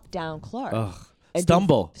walk down Clark. Ugh. and do-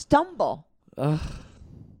 Stumble. Stumble. Ugh.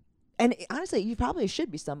 And honestly, you probably should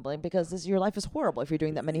be stumbling because your life is horrible if you're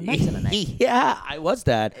doing that many mics in a night. Yeah, I was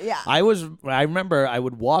that. Yeah. I remember I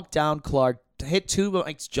would walk down Clark, hit 2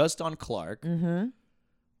 mics just on Clark. Mm-hmm.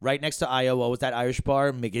 Right next to Io. What was that Irish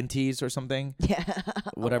bar? McGinty's or something? Yeah.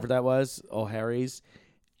 Whatever that was. O'Harry's.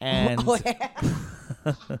 And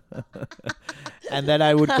and then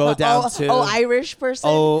I would go down to Irish person.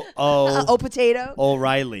 Potato.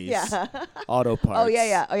 O'Reilly's. Yeah. Auto Parts. Oh,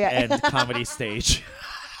 yeah. And Comedy Stage.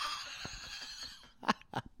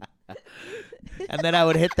 And then I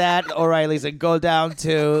would hit that O'Reilly's and go down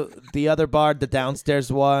to the other bar, the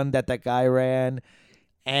downstairs one that guy ran.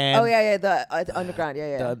 And the underground.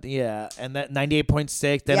 Yeah. yeah, and that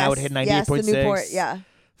 98.6. Then I would hit 98.6. Yes, the Newport. Yeah.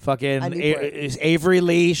 Fucking Newport. is Avery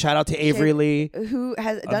Lee. Shout out to Avery Lee. who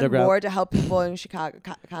has done Underground. more to help people in Chicago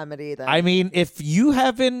comedy than I mean, if you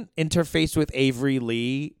haven't interfaced with Avery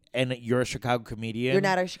Lee and you're a Chicago comedian, you're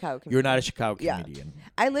not a Chicago comedian. You're not a Chicago Yeah. comedian.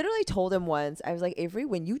 I literally told him once, I was like, Avery,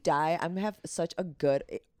 when you die, I'm gonna have such a good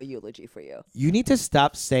eulogy for you. You need to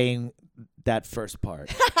stop saying that first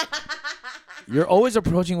part. You're always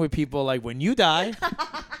approaching with people like, when you die,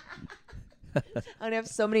 I'm gonna have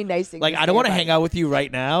so many nice things. like, I don't want to hang out with you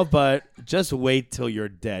right now, but just wait till you're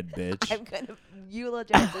dead, bitch. I'm gonna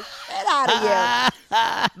eulogize the shit out of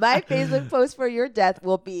you. My Facebook post for your death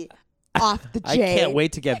will be off the chain. I can't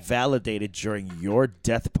wait to get validated during your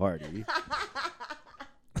death party.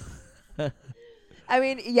 I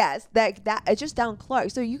mean, yes, that it's just down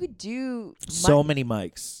Clark. So you could do So many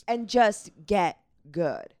mics. and just get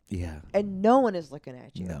good, Yeah. and no one is looking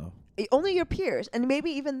at you. No. Only your peers, and maybe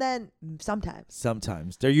even then, sometimes.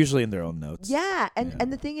 Sometimes. They're usually in their own notes. Yeah,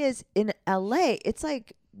 and the thing is, in LA, it's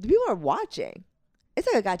like the people are watching. It's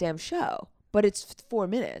like a goddamn show, but it's 4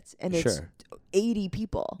 minutes, and it's Sure. 80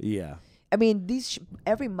 people. Yeah. I mean,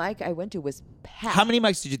 every mic I went to was packed. How many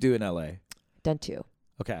mics did you do in LA? Done 2.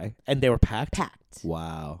 Okay. And they were packed? Packed.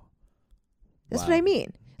 Wow. That's Wow. what I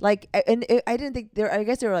mean. Like, I didn't think I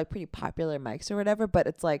guess they were like pretty popular mics or whatever, but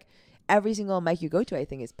it's like every single mic you go to, I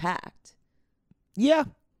think, is packed. Yeah.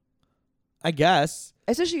 I guess.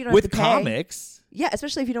 Especially if you don't With have to pay. comics. Yeah,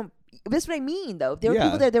 especially if you don't. That's what I mean, though. There were Yeah.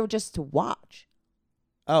 people there. They were just to watch.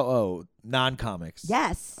 Oh, non-comics.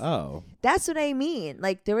 Yes. Oh. That's what I mean.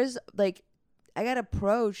 Like, there was like, I got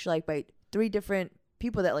approached like by 3 different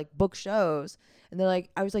people that like book shows, and they're like,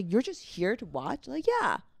 I was like, you're just here to watch? Like,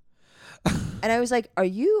 yeah. And I was like, are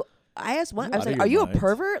you? I asked one. I was Out of like, your are you mind. a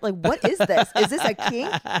pervert? Like, what is this? Is this a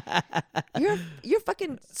kink? You're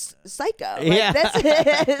fucking psycho. Like, Yeah.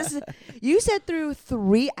 That's you sat through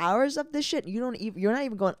 3 hours of this shit. And you're not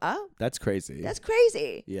even going up. That's crazy. That's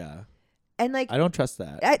crazy. Yeah. And like, I don't trust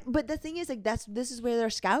that. but the thing is, like, this is where they're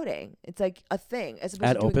scouting. It's like a thing as opposed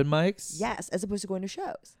At to doing, open mics? yes, as opposed to going to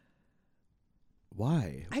shows.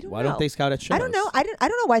 Why? I don't Why know. don't they scout at shows? I don't know. I don't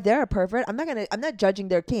know why they're a pervert. I'm not judging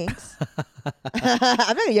their kinks. I'm not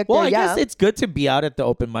gonna yuck Well, their I guess yum. it's good to be out at the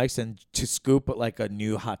open mics and to scoop like a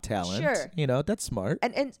new hot talent. Sure. You know, that's smart.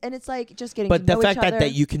 and it's like just getting But to the know fact each other.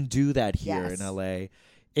 that you can do that here Yes. in LA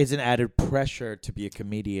is an added pressure to be a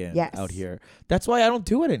comedian Yes. out here. That's why I don't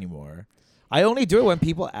do it anymore. I only do it when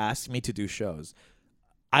people ask me to do shows.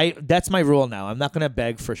 That's my rule now. I'm not gonna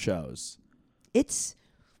beg for shows. it's,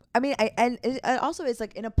 I mean, it also is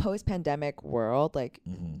like in a post-pandemic world, like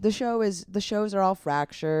Mm-hmm. the shows are all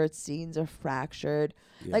fractured, scenes are fractured.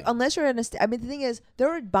 Like Yeah. unless you're in I mean, the thing is, there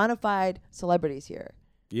are bona fide celebrities here.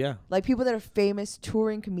 Yeah. Like people that are famous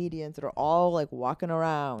touring comedians that are all like walking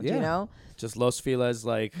around, Yeah. you know? Just Los Feliz,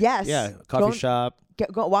 like Yes. yeah, coffee Don't- shop.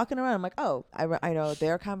 Go walking around. I'm like, oh, I know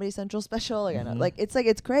their Comedy Central special. Like, I know, Mhm. like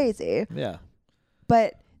it's crazy. Yeah.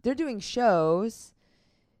 But they're doing shows.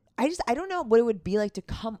 I don't know what it would be like to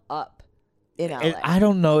come up in LA. And I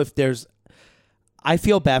don't know if there's. I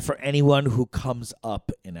feel bad for anyone who comes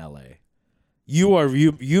up in LA.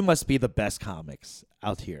 You must be the best comics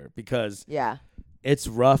out here because yeah. it's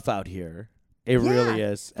rough out here. It really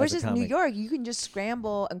is. as a Versus New comic. York, you can just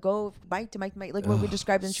scramble and go mic to mic, like what we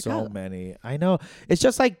described in Chicago. So many. I know. It's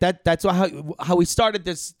just like that. That's how we started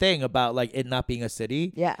this thing about like it not being a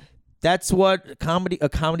city. Yeah. That's what a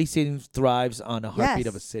comedy scene thrives on a heartbeat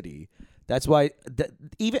of a Yes. city. That's why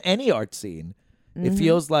even any art scene, Mm-hmm. it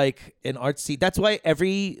feels like an art scene. That's why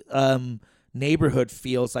every neighborhood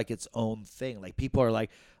feels like its own thing. Like people are like,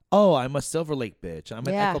 oh, I'm a Silver Lake bitch. I'm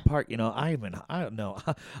in Yeah. Echo Park. You know, I don't know.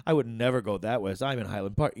 I would never go that west. I'm in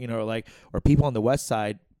Highland Park. You know, like, or people on the west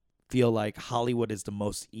side feel like Hollywood is the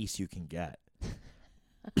most east you can get.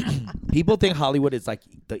 People think Hollywood is like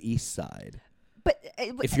the east side. But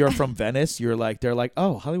If you're from Venice, they're like,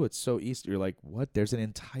 oh, Hollywood's so east. You're like, what? There's an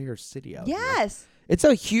entire city out here. yes. It's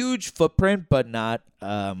a huge footprint, but not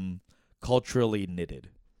culturally knitted.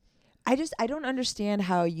 I don't understand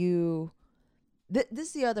how you. This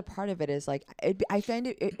is the other part of it is like I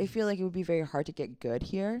find I feel like it would be very hard to get good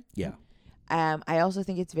here. Yeah. I also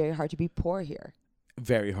think it's very hard to be poor here.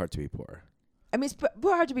 Very hard to be poor. I mean, it's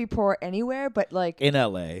hard to be poor anywhere, but like In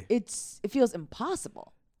LA. it feels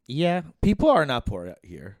impossible. Yeah. People are not poor out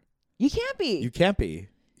here. You can't be. You can't be.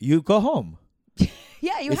 You go home.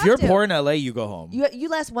 yeah, you if have you're to. poor in LA, you go home. You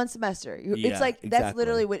last one semester. Yeah, It's like that's exactly.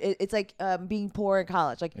 literally what it's like being poor in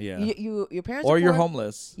college. Like Yeah. your parents or are you're poor.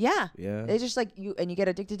 homeless. Yeah. Yeah. It's just like you get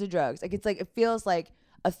addicted to drugs. Like it's like it feels like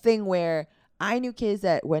a thing where I knew kids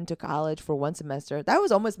that went to college for one semester. That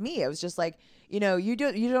was almost me. It was just like, you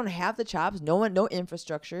don't have the chops, no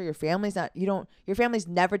infrastructure. Your family's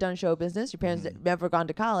never done show business. Your parents never gone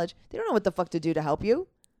to college. They don't know what the fuck to do to help you.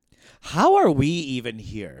 How are we even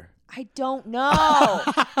here? I don't know.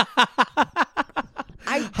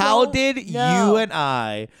 How did you and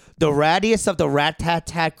I, the rattiest of the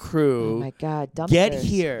rat-tat-tat crew, oh my God, dumpsters. get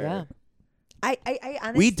here? Yeah. I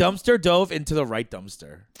honestly, We dumpster dove into the right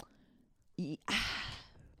dumpster.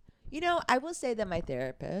 I will say that my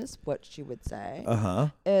therapist, what she would say, Uh-huh.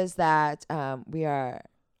 is that we are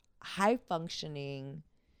high functioning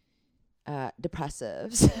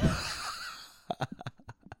depressives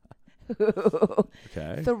who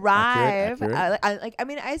Okay. thrive. Accurate.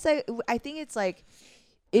 I think it's like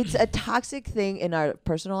it's a toxic thing in our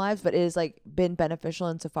personal lives, but it has like been beneficial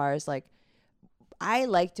insofar as like I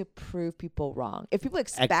like to prove people wrong. If people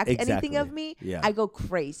expect anything of me, I go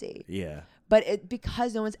crazy. Yeah. But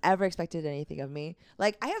because no one's ever expected anything of me,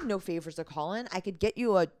 like I have no favors to call in. I could get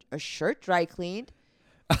you a shirt dry cleaned,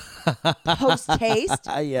 post taste,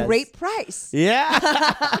 Yes. great price. Yeah.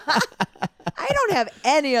 I don't have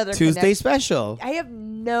any other Tuesday special. I have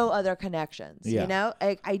no other connections. Yeah. You know,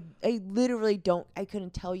 I literally don't. I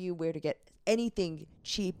couldn't tell you where to get anything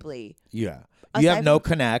cheaply. Yeah. You have no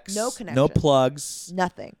connects. No connections. No plugs.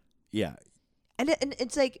 Nothing. Yeah. And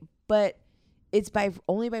it's like, but it's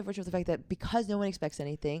only by virtue of the fact that because no one expects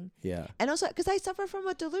anything. Yeah. And also because I suffer from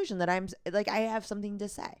a delusion that I'm like I have something to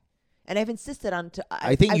say, and I've insisted on.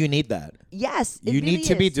 I think you need that. Yes, it You really need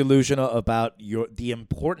to be is. delusional about the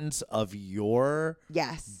importance of your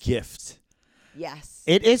Yes. gift. Yes.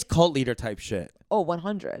 It is cult leader type shit. Oh,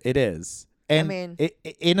 100. It is. And mean-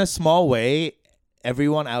 in a small way,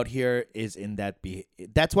 everyone out here is in that.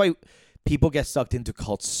 That's why people get sucked into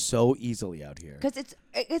cults so easily out here. Because it's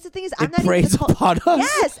the thing is, I'm It not even preys the cult. upon us.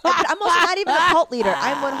 Yes, but I'm also not even a cult leader.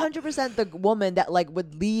 I'm 100% the woman that like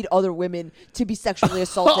would lead other women to be sexually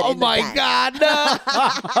assaulted. Oh in the my den. God! No.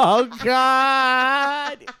 Oh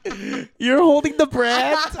God! You're holding the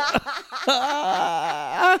breath.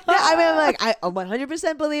 Yeah, I'm like I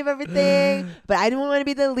 100% believe everything, but I don't want to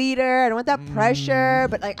be the leader. I don't want that pressure.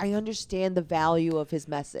 But like I understand the value of his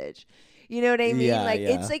message. You know what I mean? Yeah, like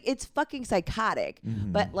yeah. it's fucking psychotic.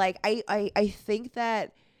 But like I think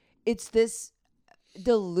that it's this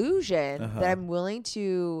delusion that I'm willing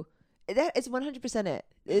to. That is 100% it.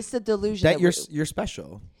 It's the delusion that you're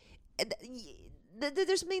special.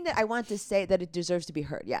 There's something that I want to say that it deserves to be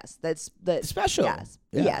heard. Yes, that's Special. Yes,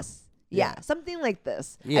 Yeah. yes, Yeah. something like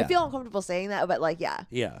this. I Yeah. feel uncomfortable saying that, but like, yeah,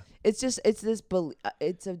 Yeah. it's this it's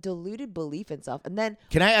a deluded belief in self. And then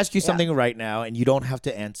Can I ask you something right now, and you don't have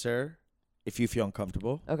to answer if you feel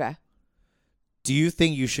uncomfortable? okay, Do you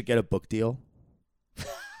think you should get a book deal?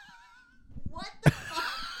 what the fuck?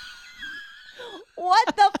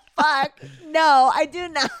 What the fuck? No, I do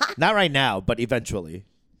not. Not right now, but eventually.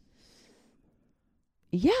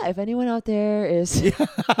 Yeah, if anyone out there is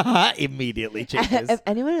Immediately changes. if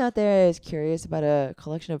anyone out there is curious about a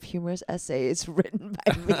collection of humorous essays written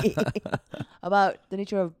by me about the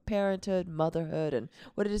nature of parenthood, motherhood, and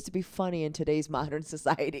what it is to be funny in today's modern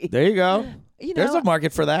society. There you go. You know, There's a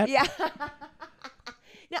market for that. yeah.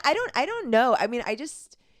 No, I don't know. I mean, I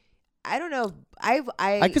don't know.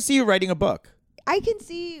 I could see you writing a book. I can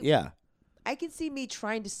see Yeah. I can see me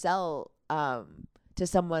trying to sell to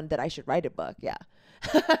someone that I should write a book. Yeah.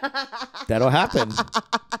 That'll happen.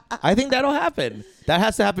 I think that'll happen. That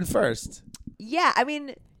has to happen first. Yeah, I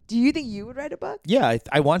mean, do you think you would write a book? Yeah,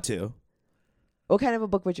 I want to. What kind of a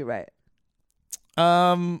book would you write?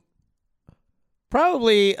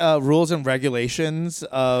 Probably rules and regulations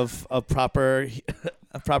of proper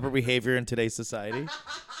behavior in today's society.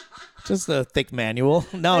 Just a thick manual.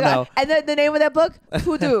 No, no. And the name of that book?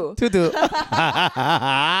 To do. To do.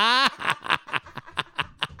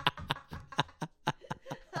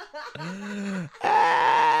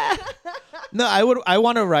 No, I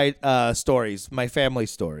want to write stories, my family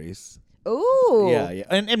stories. Ooh. Yeah,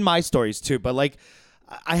 and my stories too. But like,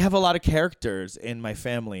 I have a lot of characters in my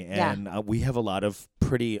family, and we have a lot of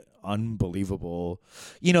pretty unbelievable,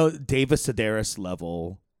 David Sedaris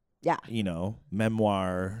level. Yeah.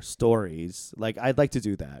 Memoir stories. Like, I'd like to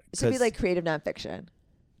do that. So it'd be like creative nonfiction.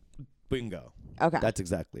 Bingo. Okay. That's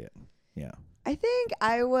exactly it. Yeah. I think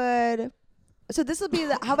I would. So this will be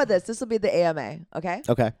how about this? This will be the AMA. Okay.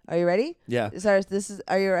 Okay. Are you ready? Yeah.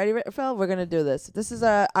 Are you ready, Phil? We're gonna do this. This is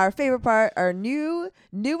our favorite part, our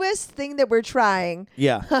newest thing that we're trying.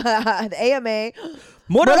 Yeah. The AMA.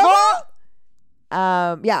 Motorho!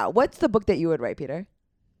 Yeah. What's the book that you would write, Peter?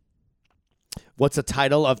 What's the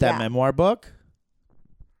title of that memoir book?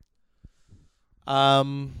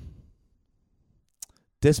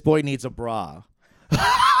 This boy needs a bra.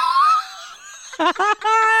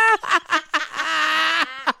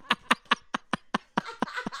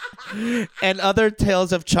 And Other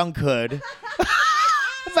Tales of Chunkhood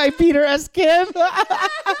by Peter S. Kim.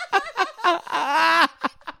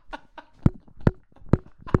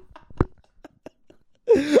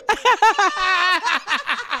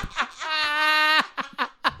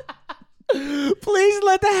 Please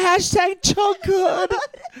let the hashtag Chunkhood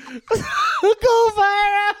go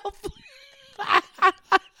viral.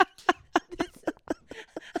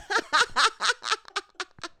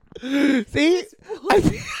 See?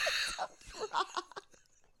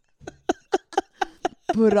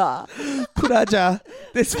 Pura. Puraja.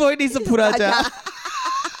 This boy needs a Puraja.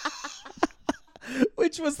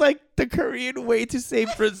 Which was like the Korean way to say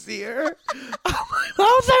brassiere. Oh, my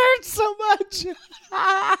mouth hurts so much.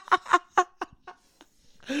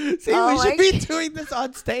 See, we should be doing this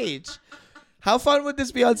on stage. How fun would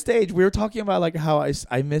this be on stage? We were talking about like how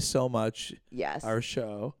I miss so much our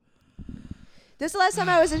show. This is the last time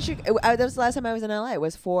I was in that was the last time I was in LA.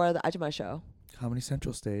 Was for the Ajima show. Comedy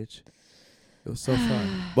Central stage. It was so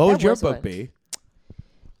fun. What would your book be?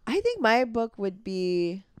 I think my book would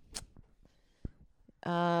be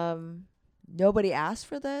Nobody Asked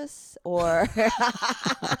for This, or I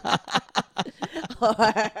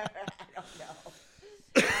don't know.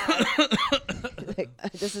 Like,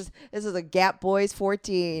 this is a Gap Boys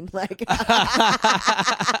 14. Like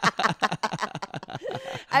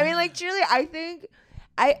I mean, like, truly, I think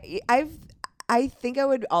I think I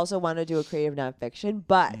would also want to do a creative nonfiction,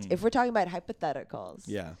 but if we're talking about hypotheticals,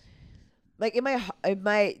 like in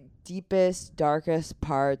my deepest, darkest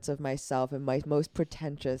parts of myself and my most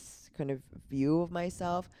pretentious kind of view of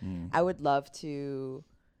myself, I would love to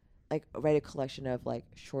like write a collection of like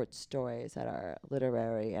short stories that are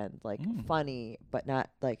literary and like funny, but not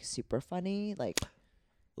like super funny, like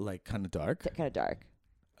kind of dark. Kind of dark.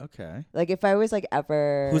 Okay. Like if I was like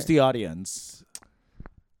ever. Who's the audience?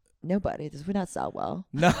 Nobody. This would not sell well.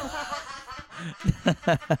 No.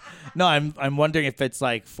 No, I'm wondering if it's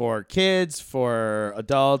like for kids, for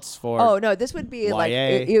adults, for. Oh no, this would be YA. like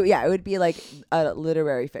it would be like a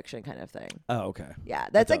literary fiction kind of thing. Oh, okay. Yeah,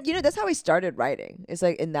 that's like that's how I started writing. It's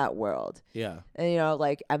like in that world. Yeah. And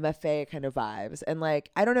like MFA kind of vibes, and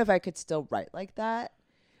like I don't know if I could still write like that,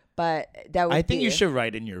 but that would. I think you should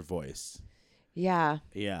write in your voice. Yeah.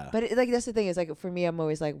 Yeah. But that's the thing is like for me, I'm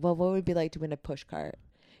always like, well, what would it be like to win a push cart?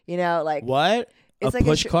 You know, like what? It's a like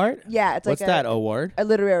push cart? Yeah, it's What's like that award? A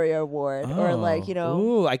literary award, or like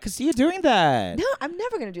Ooh, I could see you doing that. No, I'm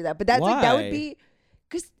never gonna do that. But that's like that would be,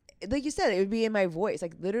 because like you said, it would be in my voice.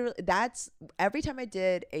 Like literally, that's every time I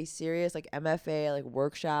did a serious like MFA like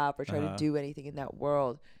workshop or try to do anything in that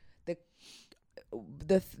world,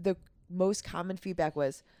 the most common feedback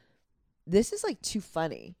was, this is like too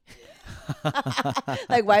funny.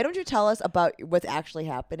 Like, why don't you tell us about what's actually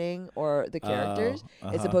happening or the characters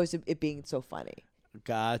as opposed to it being so funny?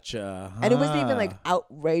 Gotcha. And it wasn't even like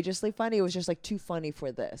outrageously funny. It was just like too funny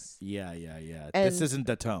for this. Yeah. And this isn't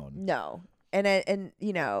the tone. No. And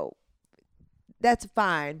you know, that's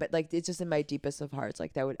fine, but like it's just in my deepest of hearts.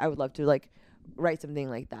 Like I would love to like write something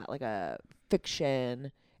like that, like a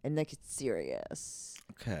fiction, and like it's serious.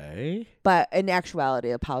 Okay. But in actuality,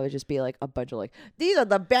 it'll probably just be like a bunch of like, these are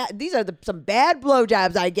some bad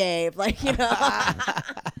blowjobs I gave, like, you know,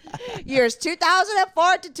 years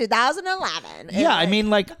 2004 to 2011. Yeah, I mean,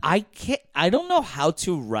 like I don't know how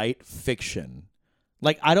to write fiction.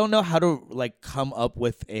 Like I don't know how to like come up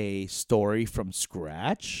with a story from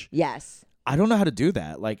scratch. Yes. I don't know how to do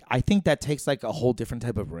that. Like I think that takes like a whole different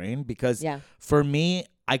type of brain, because for me,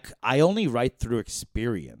 I only write through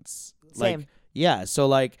experience. Same. Like, yeah, so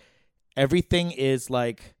like everything is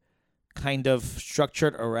like kind of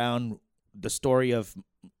structured around the story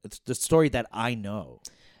that I know.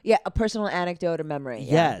 Yeah, a personal anecdote or memory.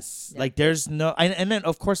 Yes. Like there's no and then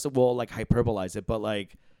of course we'll like hyperbolize it, but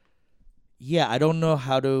like I don't know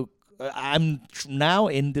how to I'm now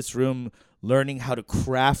in this room learning how to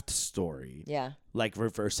craft story. Yeah. Like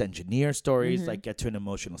reverse engineer stories, like get to an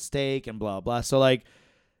emotional stake and blah blah. So like,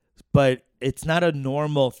 but it's not a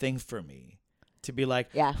normal thing for me to be like,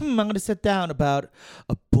 I'm going to sit down about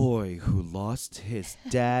a boy who lost his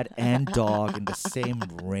dad and dog in the same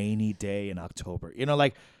rainy day in October. You know,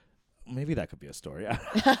 like, maybe that could be a story.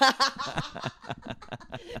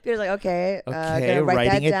 Peter's like, okay,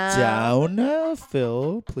 writing it down.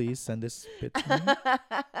 Phil, please send this bit to me.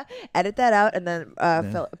 Edit that out, and then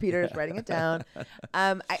Peter is writing it down.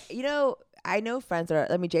 I know friends that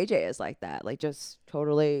are, JJ is like that, like just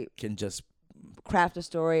totally can just craft a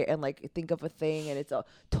story and like think of a thing, and it's a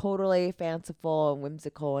totally fanciful and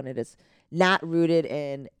whimsical, and it is not rooted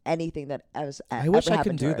in anything that I wish ever I could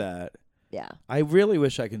happened to do her. that. Yeah. I really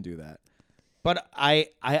wish I can do that. But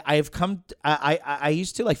I've come I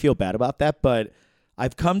used to like feel bad about that, but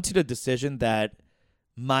I've come to the decision that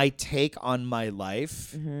my take on my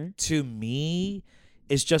life to me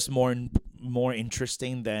is just more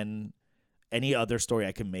interesting than any other story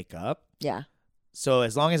I can make up. Yeah. So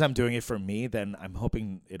as long as I'm doing it for me, then I'm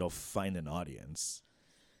hoping it'll find an audience.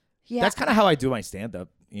 Yeah. That's kind of how I do my stand up,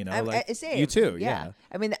 you know, like same. you too. Yeah.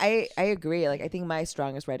 I mean, I agree. Like, I think my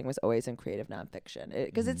strongest writing was always in creative nonfiction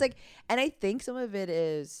because it's like, and I think some of it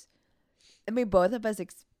is, I mean, both of us,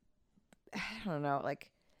 I don't know,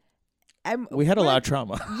 like, We had a lot of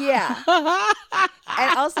trauma. Yeah.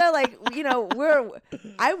 And also, like, you know,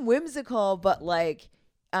 I'm whimsical, but like,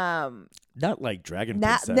 Not like Dragon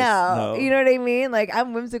not Princess. no, you know what I mean? Like,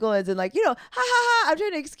 I'm whimsical as in like, you know, ha ha ha, I'm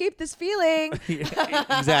trying to escape this feeling.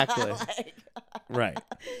 Exactly. Like, Right.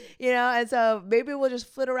 you know, and so maybe we'll just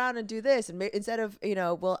flit around and do this, and instead of, you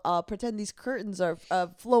know, we'll pretend these curtains are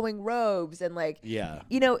flowing robes, and like, Yeah.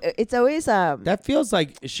 you know, it's always That feels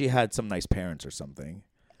like she had some nice parents or something.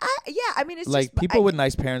 I mean, it's Like just, people with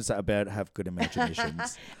nice parents, I bet, have good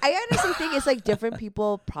imaginations. I honestly think it's like different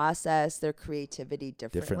people process their creativity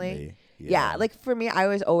differently. Yeah. Like for me, I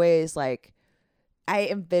was always like, I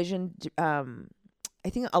envisioned, I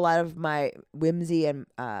think a lot of my whimsy and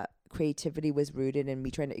creativity was rooted in me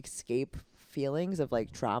trying to escape feelings of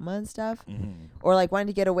like trauma and stuff, or like wanting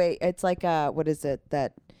to get away. It's like, what is it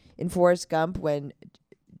that in Forrest Gump when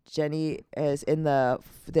Jenny is in her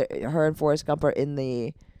and Forrest Gump are in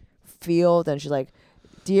the field, and she's like,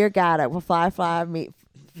 "Dear God, I will fly me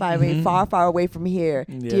far, far away from here."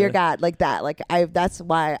 Yeah. Dear God, like that. Like that's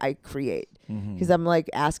why I create, because I'm like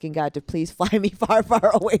asking God to please fly me far, far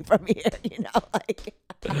away from here. You know, like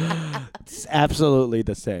It's absolutely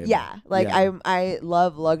the same. yeah. Like I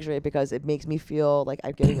love luxury because it makes me feel like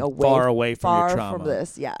I'm getting away, far away from your far trauma. from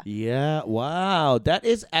this. Yeah. Yeah. Wow. That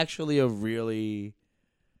is actually a really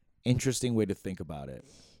interesting way to think about it.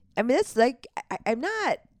 I mean, it's like I'm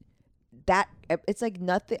not that. It's like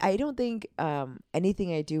nothing. I don't think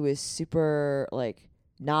anything I do is super like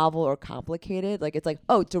novel or complicated. Like it's like,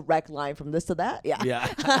 oh, direct line from this to that. Yeah. Yeah.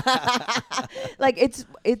 Like it's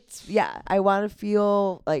yeah. I want to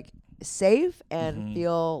feel like safe and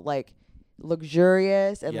feel like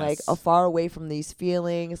luxurious and like Yes. far away from these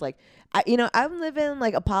feelings. Like I'm living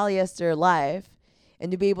like a polyester life,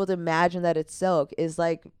 and to be able to imagine that it's silk is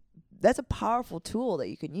like, that's a powerful tool that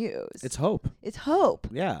you can use. It's hope. It's hope.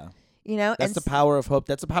 Yeah. You know, That's the power of hope.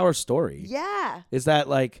 That's the power of story. Yeah. Is that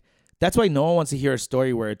like, that's why no one wants to hear a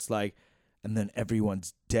story where it's like, and then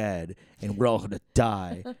everyone's dead and we're all going to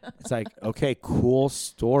die. It's like, okay, cool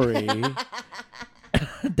story.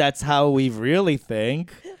 That's how we really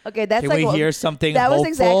think. Okay, that's Can like we hear something that hopeful? was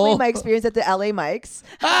exactly my experience at the LA Mics.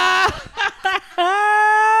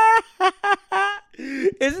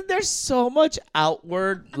 Isn't there so much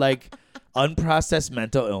outward, like, unprocessed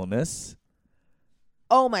mental illness?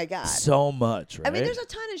 Oh my God. So much, right? I mean, there's a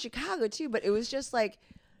ton in Chicago too, but it was just like,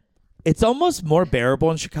 it's almost more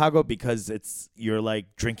bearable in Chicago because you're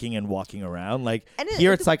like drinking and walking around. Like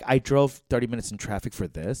here, it's like I drove 30 minutes in traffic for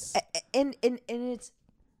this. and it's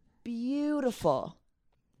beautiful.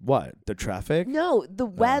 What, the traffic? No, the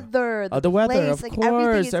weather. The weather, place, of like,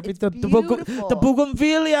 course. It's the beautiful.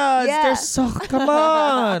 bougainvilleas. Yeah. They're so, come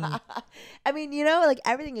on. I mean, you know, like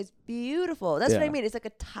everything is beautiful. That's what I Yeah. mean. It's like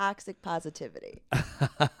a toxic positivity.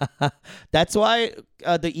 That's why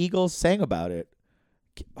the Eagles sang about it.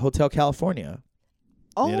 Hotel California.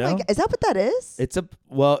 Oh You my know? God. Is that what that is? It's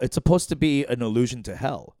supposed to be an allusion to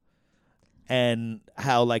hell. And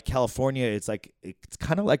how like California, it's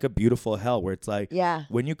kind of like a beautiful hell where it's like, Yeah.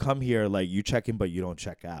 when you come here, like you check in, but you don't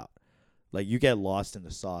check out. Like you get lost in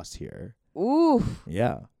the sauce here. Ooh.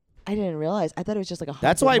 Yeah. I didn't realize. I thought it was just like a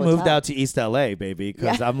That's haunted why I moved hotel. out to East LA, baby.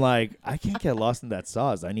 Because Yeah. I'm like, I can't get lost in that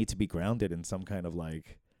sauce. I need to be grounded in some kind of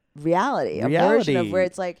like reality. A version of Reality. where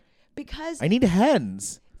it's like, because I need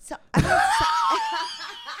hens. so,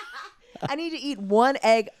 I need to eat one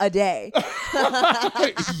egg a day.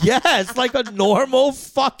 Yes, like a normal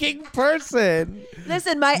fucking person.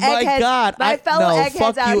 Listen, my My eggheads, God. my fellow eggheads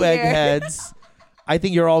fuck out you, here. eggheads. I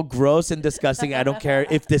think you're all gross and disgusting. I don't care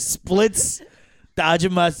if this splits the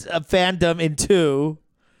Ajuma's fandom in two.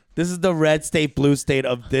 This is the red state, blue state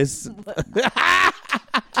of this.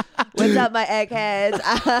 What's up, my eggheads?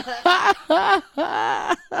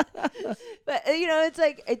 But you know, it's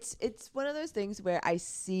like it's one of those things where I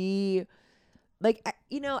see like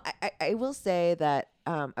I will say that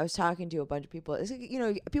I was talking to a bunch of people. It's like,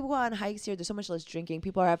 people go on hikes here. There's so much less drinking.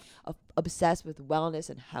 People are obsessed with wellness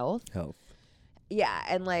and health. Yeah,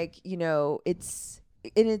 and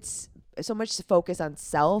it's so much focus on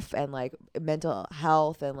self and like mental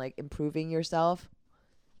health and like improving yourself.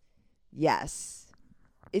 Yes.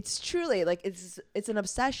 It's truly like it's an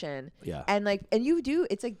obsession. Yeah. And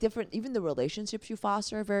it's like different. Even the relationships you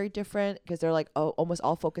foster are very different because they're like almost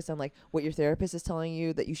all focused on like what your therapist is telling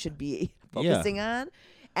you that you should be focusing on.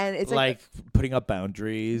 And it's like putting up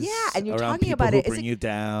boundaries. Yeah, and you're around talking people about who it. bring you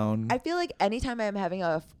down. I feel like anytime I'm having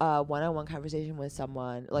a one-on-one conversation with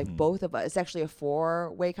someone, like both of us, it's actually a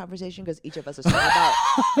 4-way conversation because each of us is talking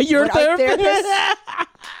about your therapist.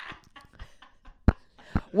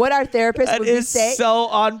 What our therapist would be saying. That is so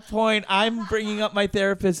on point. I'm bringing up my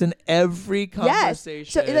therapist in every conversation.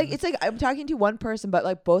 Yes. So it's like I'm talking to one person, but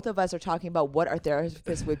like both of us are talking about what our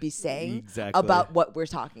therapist would be saying about what we're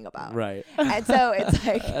talking about. Right. And so it's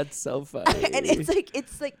like that's so funny. And it's like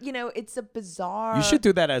it's a bizarre. You should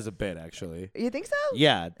do that as a bit, actually. You think so?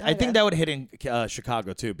 Yeah, Okay. I think that would hit in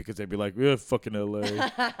Chicago too because they'd be like, "Yeah, fucking LA."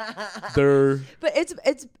 But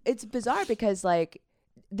it's bizarre because like.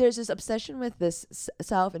 There's this obsession with this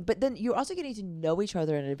self, but then you're also getting to know each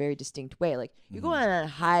other in a very distinct way. Like you go on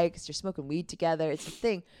hikes, you're smoking weed together. It's a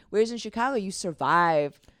thing. Whereas in Chicago, you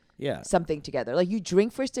survive something together. Like you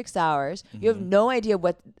drink for 6 hours. You have no idea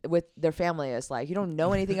what their family is like. You don't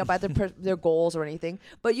know anything about their goals or anything.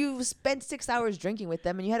 But you spent 6 hours drinking with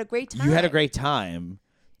them, and you had a great time. You had a great time,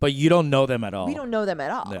 but you don't know them at all. We don't know them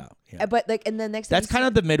at all. Yeah. But like, and then next. That's kind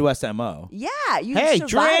of the Midwest MO. Yeah. Hey,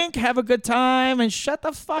 drink, have a good time, and shut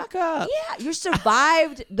the fuck up. Yeah, you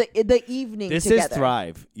survived the evening. This together. is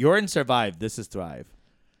Thrive. You're in Survive. This is Thrive.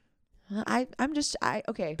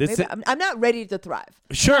 Okay. This maybe I'm not ready to thrive.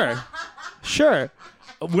 Sure.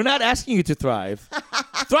 We're not asking you to thrive.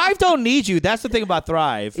 Thrive don't need you. That's the thing about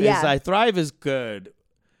Thrive. Yeah. Is like Thrive is good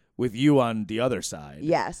with you on the other side.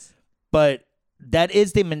 Yes. But that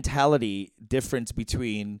is the mentality difference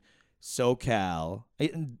between SoCal.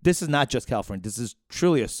 This is not just California. This is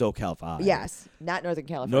truly a SoCal vibe. Yes. Not Northern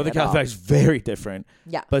California. Northern California is very different.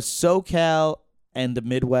 Yeah. But SoCal and the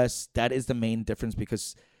Midwest, that is the main difference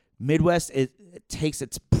because Midwest, it takes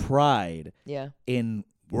its pride in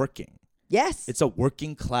working. Yes. It's a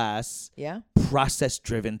working class,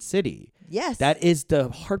 process-driven city. Yes. That is the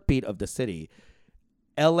heartbeat of the city.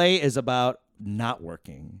 LA is about not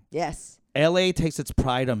working. Yes. LA takes its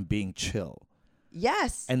pride on being chill.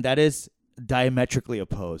 Yes. And that is diametrically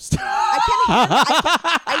opposed.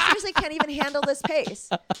 I seriously can't even handle this pace.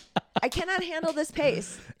 I cannot handle this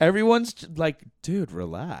pace. Everyone's like, dude,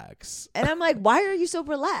 relax. And I'm like, why are you so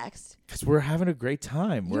relaxed? Because we're having a great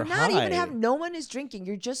time. You're not even having, no one is drinking.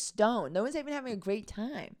 You're just stoned. No one's even having a great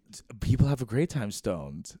time. People have a great time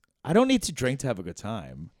stoned. I don't need to drink to have a good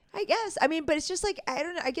time. I guess. I mean, but it's just like, I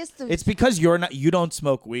don't know. I guess it's because you don't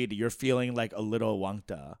smoke weed. You're feeling like a little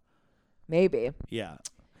wangta. Maybe. Yeah.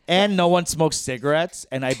 And no one smokes cigarettes,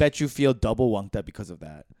 and I bet you feel double wangta because of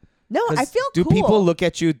that. No, I feel do cool. People look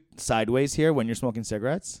at you sideways here when you're smoking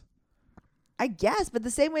cigarettes? I guess, but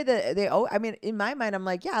the same way that I mean, in my mind, I'm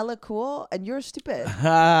like, yeah, I look cool, and you're stupid. No,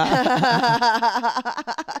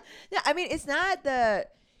 I mean, it's not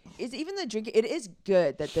it's even the drinking. It is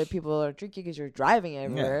good that the people are drinking because you're driving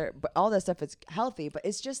everywhere, but all that stuff is healthy. But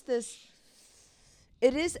it's just this.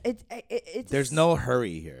 It is. It's. There's no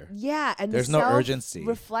hurry here. Yeah, and there's no urgency.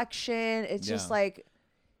 Reflection. It's just like.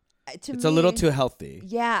 It's a little too healthy.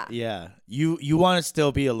 Yeah. Yeah. You want to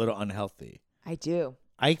still be a little unhealthy. I do.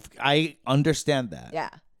 I understand that. Yeah.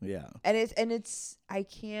 Yeah. And it's I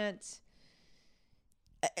can't.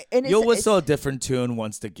 And you'll whistle a different tune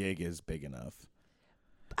once the gig is big enough.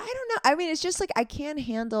 I don't know. I mean, it's just like I can't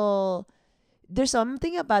handle. There's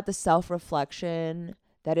something about the self-reflection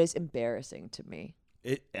that is embarrassing to me.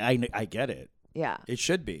 I get it. Yeah. It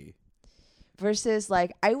should be. Versus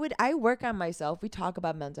like I work on myself. We talk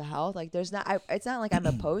about mental health. Like it's not like I'm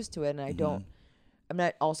opposed to it, and I'm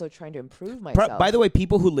not also trying to improve myself. By the way,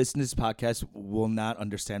 people who listen to this podcast will not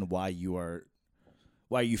understand why you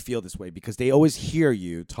feel this way because they always hear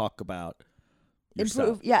you talk about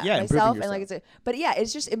yourself. Myself and like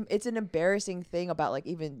it's just it's an embarrassing thing about like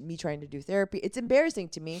even me trying to do therapy. It's embarrassing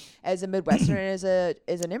to me as a Midwestern and as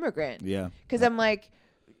an immigrant. Yeah, because I'm like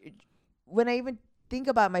when I even think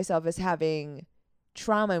about myself as having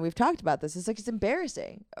trauma, and we've talked about this, it's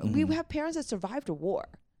embarrassing. We have parents that survived a war.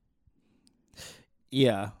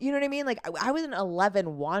 Yeah. You know what I mean? Like I was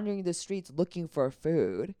 11 wandering the streets looking for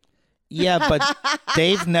food. Yeah, but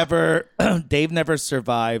they've never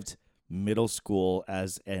survived middle school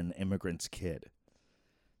as an immigrant's kid.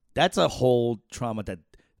 that's a whole trauma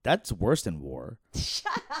that's worse than war.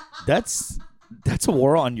 That's a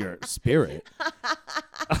war on your spirit.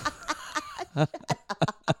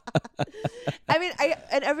 I mean,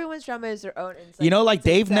 and everyone's trauma is their own. You know, like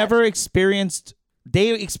they've never experienced.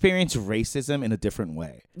 They experience racism in a different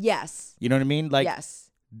way. Yes. You know what I mean? Like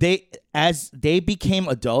yes. As they became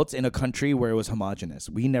adults in a country where it was homogenous.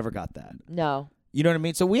 We never got that. No. You know what I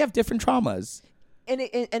mean? So we have different traumas.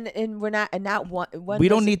 And we're not one. We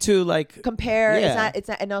don't need to like compare. Yeah. It's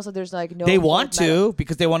not. And also, there's like no. They want to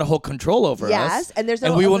because they want to hold control over us. Yes, and there's no.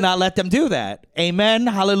 And we will not let them do that. Amen.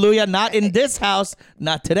 Hallelujah. Not in this house.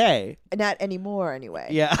 Not today. Not anymore. Anyway.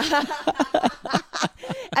 Yeah.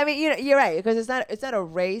 I mean, you're right because it's not a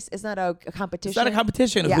race. It's not a competition. It's not a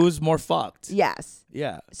competition of who's more fucked. Yes.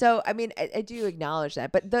 Yeah. So I mean, I do acknowledge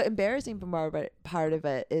that, but the embarrassing part of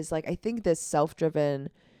it is like I think this self-driven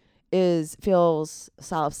feels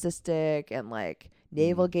solipsistic and like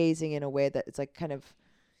navel gazing in a way that it's like kind of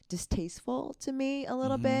distasteful to me a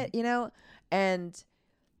little bit, you know? And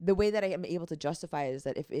the way that I am able to justify it is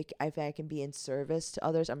that if I can be in service to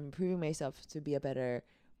others, I'm improving myself to be a better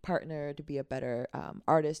partner, to be a better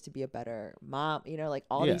artist, to be a better mom, you know, like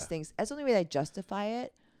all these things. That's the only way I justify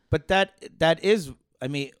it. But that is, I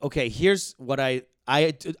mean, okay, here's what I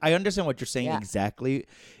understand what you're saying exactly.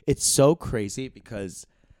 It's so crazy because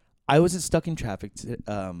I was stuck in traffic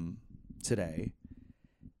today,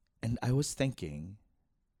 and I was thinking,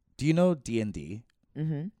 do you know D&D?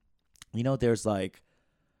 Mm-hmm. You know, there's like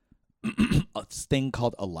a thing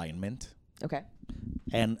called alignment. Okay.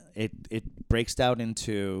 And it breaks down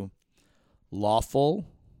into lawful,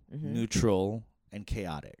 neutral, and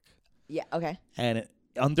chaotic. Yeah, okay. And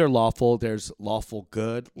under lawful, there's lawful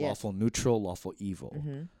good, lawful neutral, lawful evil.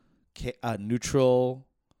 Neutral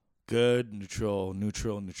good, neutral,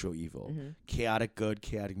 evil. Chaotic good,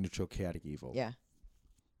 chaotic neutral, chaotic evil. Yeah.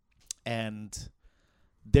 And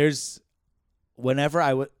there's when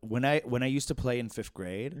I used to play in 5th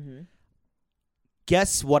grade,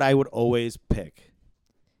 guess what I would always pick?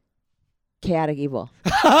 Chaotic evil.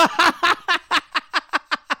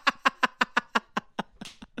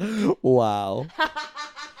 Wow.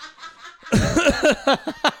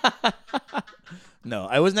 No,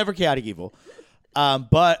 I was never chaotic evil.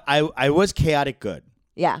 But I was chaotic good.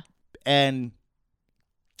 Yeah. And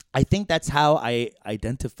I think that's how I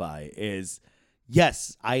identify is,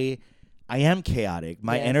 yes, I am chaotic.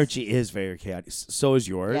 My energy is very chaotic. So is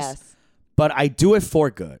yours. Yes. But I do it for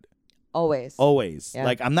good. Always. Yeah.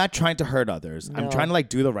 Like, I'm not trying to hurt others. No. I'm trying to, like,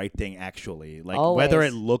 do the right thing, actually. Like, whether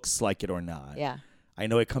it looks like it or not. Yeah. I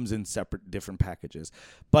know it comes in different packages.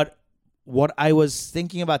 But what I was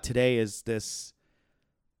thinking about today is this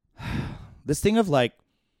thing of, like,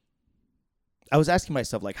 I was asking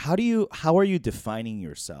myself, like, how are you defining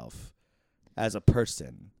yourself as a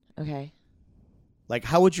person? Okay. Like,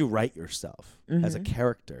 how would you write yourself as a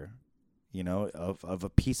character, you know, of a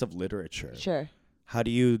piece of literature? Sure. How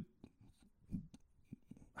do you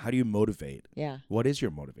motivate? Yeah. What is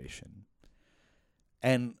your motivation?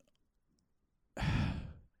 And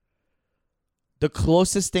the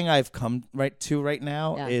closest thing I've come right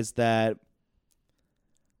now is that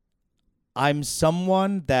I'm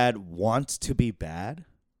someone that wants to be bad.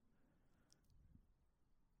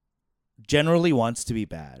 Generally wants to be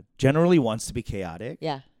bad. Generally wants to be chaotic.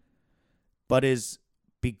 Yeah. But is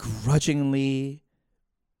begrudgingly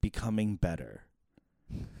becoming better.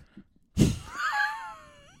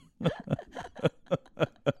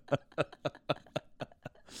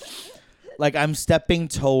 Like, I'm stepping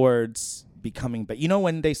towards becoming better. You know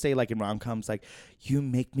when they say, like, in rom-coms, like, you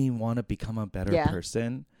make me want to become a better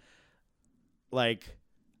person? Like,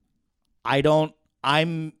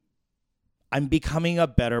 I'm becoming a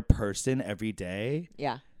better person every day.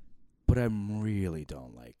 Yeah. But I really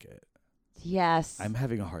don't like it. Yes. I'm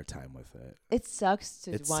having a hard time with it. It sucks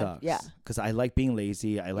to sucks. Yeah. Because I like being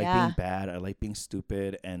lazy. I like being bad. I like being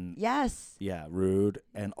stupid and rude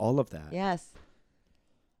and all of that. Yes.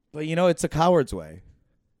 But, you know, it's a coward's way.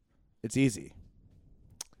 It's easy.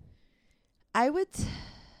 There's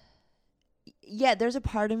a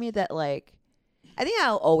part of me that, like, I think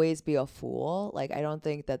I'll always be a fool. Like, I don't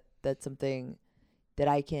think that that's something that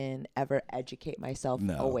I can ever educate myself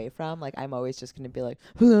away from. Like, I'm always just going to be like,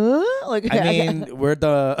 huh? Like, I mean, we're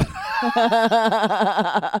the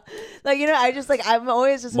like, you know, I'm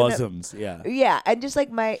always just Muslims. Yeah. And just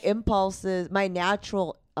like my impulses, my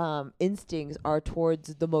natural instincts are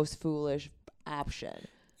towards the most foolish option.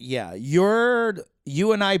 Yeah.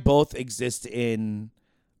 You and I both exist in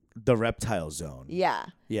the reptile zone. Yeah.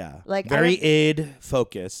 Yeah. Like, very id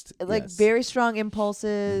focused. Like yes. very strong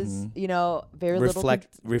impulses, you know, very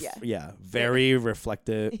very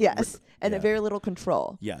reflective. Yes. And very little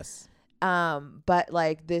control. Yes. But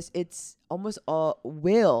like this, it's almost all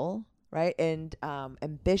will, right? And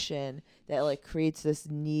ambition that like creates this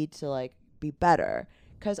need to like be better.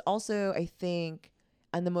 Because also I think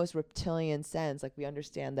in the most reptilian sense, like we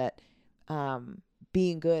understand that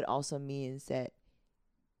being good also means that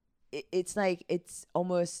it's like it's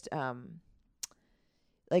almost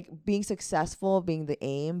like being successful, being the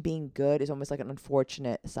aim, being good is almost like an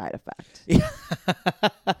unfortunate side effect.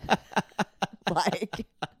 Like,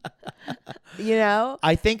 you know,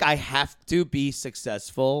 I think I have to be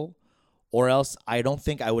successful or else I don't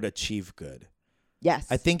think I would achieve good. Yes.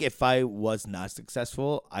 I think if I was not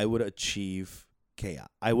successful, I would achieve chaos.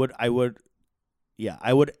 I would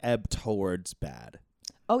ebb towards bad.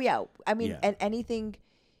 Oh yeah. I mean, and anything,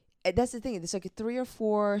 that's the thing. It's like 3 or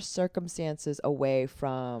 4 circumstances away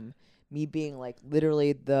from me being like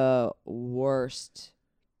literally the worst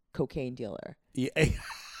cocaine dealer. Yeah.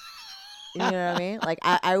 You know what I mean? Like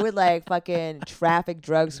I would like fucking traffic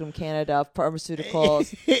drugs from Canada,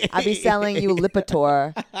 pharmaceuticals. I'd be selling you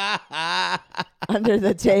Lipitor under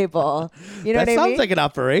the table. You know what I mean? That sounds like an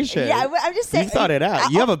operation. Yeah, I'm just saying. You thought it out.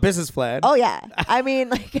 You have a business plan. Oh yeah. I mean,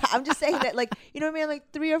 like I'm just saying that, like, you know what I mean? Like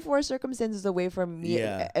 3 or 4 circumstances away from me,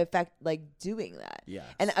 effect like doing that. Yeah.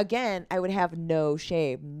 And again, I would have no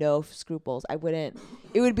shame, no scruples. I wouldn't.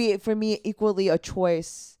 It would be for me equally a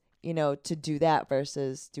choice, you know, to do that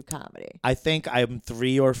versus do comedy. I think I'm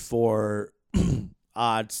 3 or 4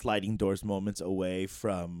 odd sliding doors moments away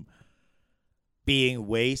from being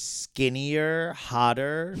way skinnier,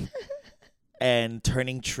 hotter, and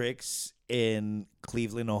turning tricks in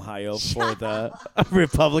Cleveland, Ohio for the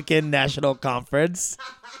Republican National Conference.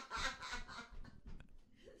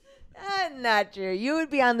 Not true. You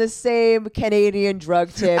would be on the same Canadian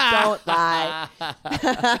drug tip. Don't lie.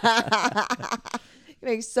 You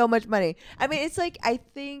make so much money. I mean, it's like, I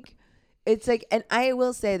think it's like, and I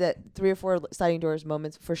will say that 3 or 4 sliding doors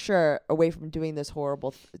moments for sure away from doing this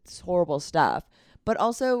horrible stuff, but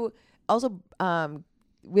also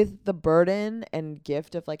with the burden and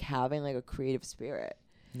gift of like having like a creative spirit.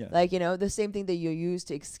 Yeah. Like, you know, the same thing that you use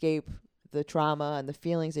to escape the trauma and the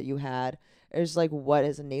feelings that you had is like what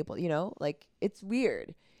has enabled, you know, like it's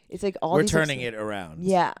weird. It's like all we're turning it around.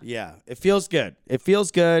 Yeah. Yeah. It feels good. It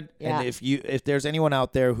feels good. Yeah. And if there's anyone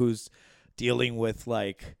out there who's dealing with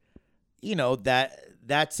like, you know,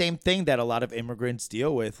 that same thing that a lot of immigrants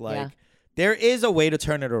deal with, like there is a way to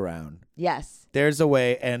turn it around. Yes. There's a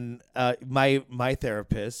way. And my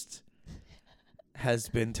therapist has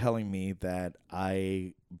been telling me that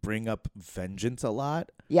I bring up vengeance a lot.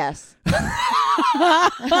 Yes.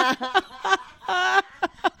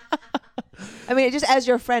 I mean, just as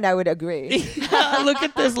your friend, I would agree. Look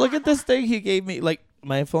at this thing he gave me, like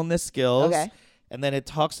mindfulness skills. Okay. And then it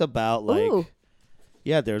talks about like,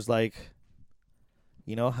 there's like,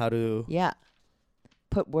 you know, how to. Yeah.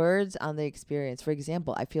 Put words on the experience. For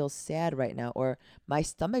example, I feel sad right now, or my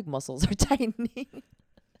stomach muscles are tightening.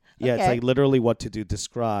 Yeah, it's like literally what to do.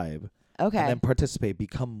 Describe. Okay. And then participate.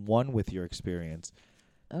 Become one with your experience.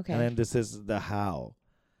 Okay. And then this is the how.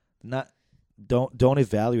 Don't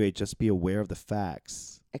evaluate, just be aware of the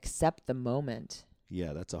facts. Accept the moment.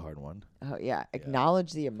 Yeah, that's a hard one. Oh, yeah.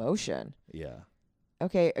 Acknowledge the emotion. Yeah.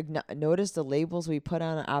 Okay, notice the labels we put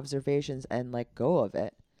on observations and let go of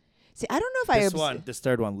it. See, I don't know if this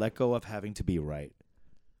third one, let go of having to be right.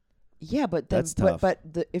 Yeah, but then, that's tough. But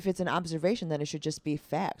if it's an observation, then it should just be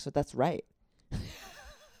facts. So that's right.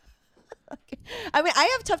 Okay. I mean, I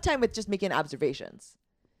have a tough time with just making observations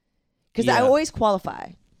because I always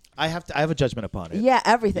qualify. I have a judgment upon it. Yeah,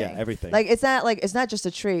 everything. Yeah, everything. Like it's not just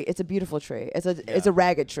a tree. It's a beautiful tree. It's a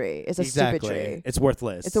ragged tree. It's a stupid tree. It's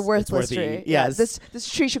worthless. It's a worthless tree. Yes. This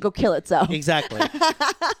tree should go kill itself. Exactly.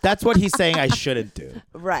 That's what he's saying I shouldn't do.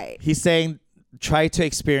 Right. He's saying try to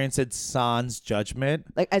experience it sans judgment.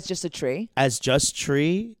 Like as just a tree? As just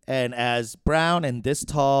tree and as brown and this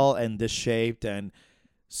tall and this shaped, and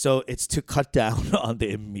so it's to cut down on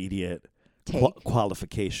the immediate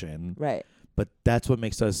qualification. Right. But that's what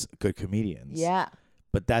makes us good comedians. Yeah.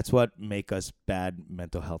 But that's what make us bad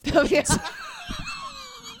mental health patients.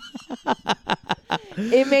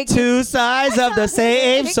 It makes two sides of the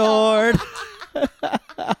same sword.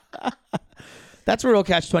 That's a real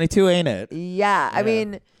catch-22, ain't it? Yeah. I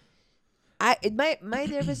mean, my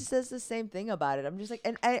therapist says the same thing about it. I'm just like,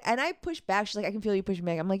 and I push back. She's like, I can feel you pushing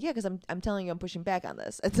back. I'm like, yeah, because I'm telling you I'm pushing back on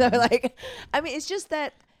this. And so like, I mean, it's just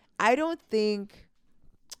that I don't think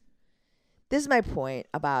this is my point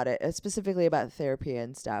about it, specifically about therapy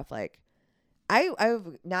and stuff. Like,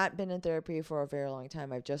 I've not been in therapy for a very long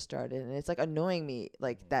time. I've just started, and it's like annoying me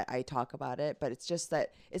like that I talk about it, but it's just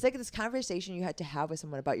that it's like this conversation you had to have with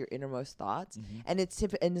someone about your innermost thoughts, and it's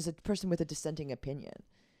and there's a person with a dissenting opinion.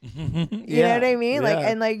 You know what I mean? Like,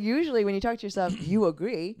 and like usually when you talk to yourself, you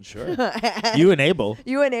agree. Sure. You enable,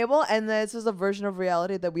 and this is a version of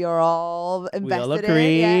reality that we are all invested all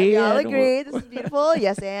agree. in. Yeah, we all agree. This is beautiful.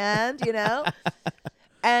 Yes, and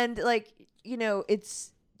and like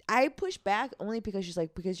it's. I push back only because she's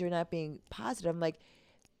like, because you're not being positive. I'm like,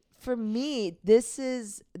 for me, this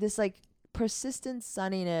is this like persistent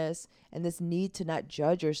sunniness and this need to not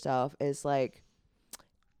judge yourself is like,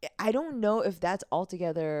 I don't know if that's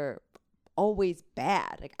altogether always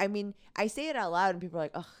bad. Like, I mean, I say it out loud and people are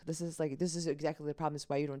like, oh, this is exactly the problem. This is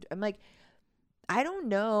why you don't I'm like, I don't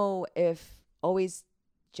know if always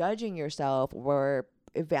judging yourself or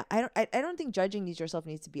I don't think judging yourself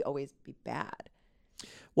needs to be always be bad.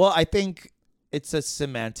 Well, I think it's a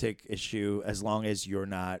semantic issue as long as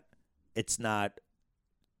it's not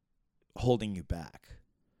holding you back.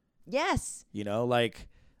 Yes. Like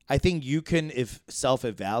I think you can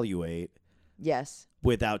self-evaluate. Yes.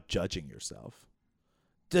 Without judging yourself.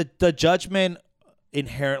 The judgment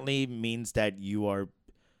inherently means that you are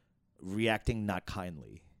reacting not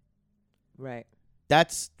kindly. Right.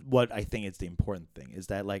 That's what I think is the important thing, is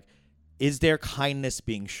that like, is there kindness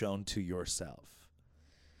being shown to yourself?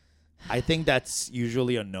 I think that's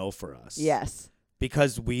usually a no for us. Yes.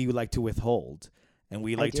 Because we like to withhold and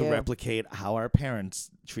we like to replicate how our parents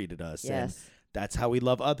treated us. Yes. And that's how we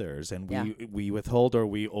love others. And we withhold or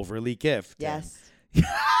we overly gift. Yes.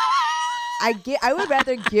 I would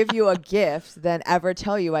rather give you a gift than ever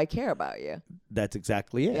tell you I care about you. That's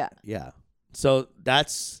exactly it. Yeah. Yeah. So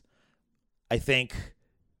I think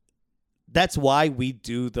that's why we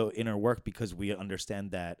do the inner work, because we understand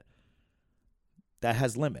that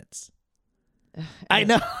has limits. I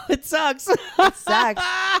know. It sucks. It sucks.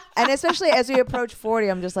 And especially as we approach 40,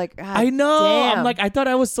 I'm just like, God, I know. Damn. I'm like, I thought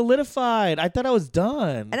I was solidified. I thought I was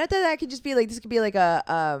done. And I thought that could just be like, this could be like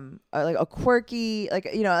a quirky, like,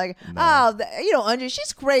 Eunji,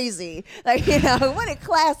 she's crazy. Like, what a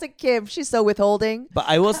classic Kim. She's so withholding. But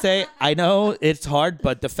I will say, I know it's hard,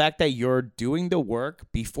 but the fact that you're doing the work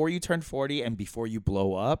before you turn 40 and before you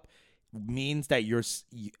blow up means that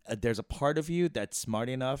there's a part of you that's smart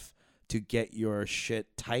enough to get your shit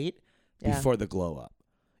tight before the glow up.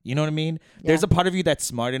 You know what I mean? Yeah. There's a part of you that's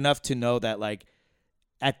smart enough to know that like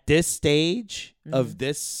at this stage of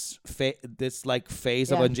this phase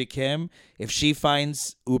of Eunji Kim, if she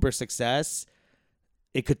finds uber success,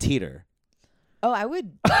 it could teeter. Oh, I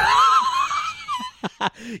would.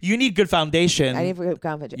 You need good foundation. I need good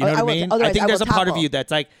foundation. You know what I mean? I think there's a part of you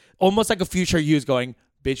that's like almost like a future you's going,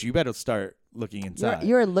 bitch, you better start looking inside.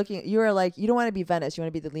 You're like, you don't want to be Venice. You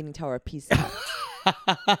want to be the Leaning Tower of Pisa.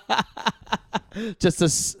 Just a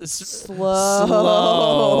slow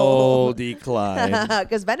decline.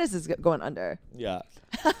 Because Venice is going under. Yeah.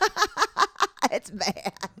 It's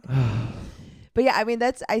bad. But yeah, I mean,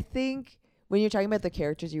 I think when you're talking about the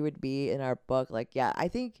characters you would be in our book, like, yeah, I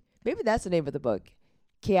think maybe that's the name of the book.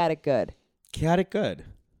 Chaotic Good. Chaotic Good.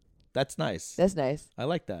 That's nice. That's nice. I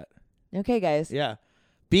like that. Okay, guys. Yeah.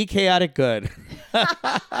 Be chaotic good.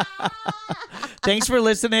 Thanks for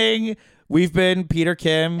listening. We've been Peter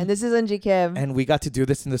Kim. And this is Eunji Kim. And we got to do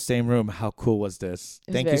this in the same room. How cool was this?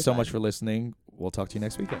 Thank you so fun. much for listening. We'll talk to you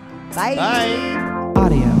next weekend. Bye. Bye.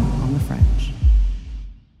 Audio on the French.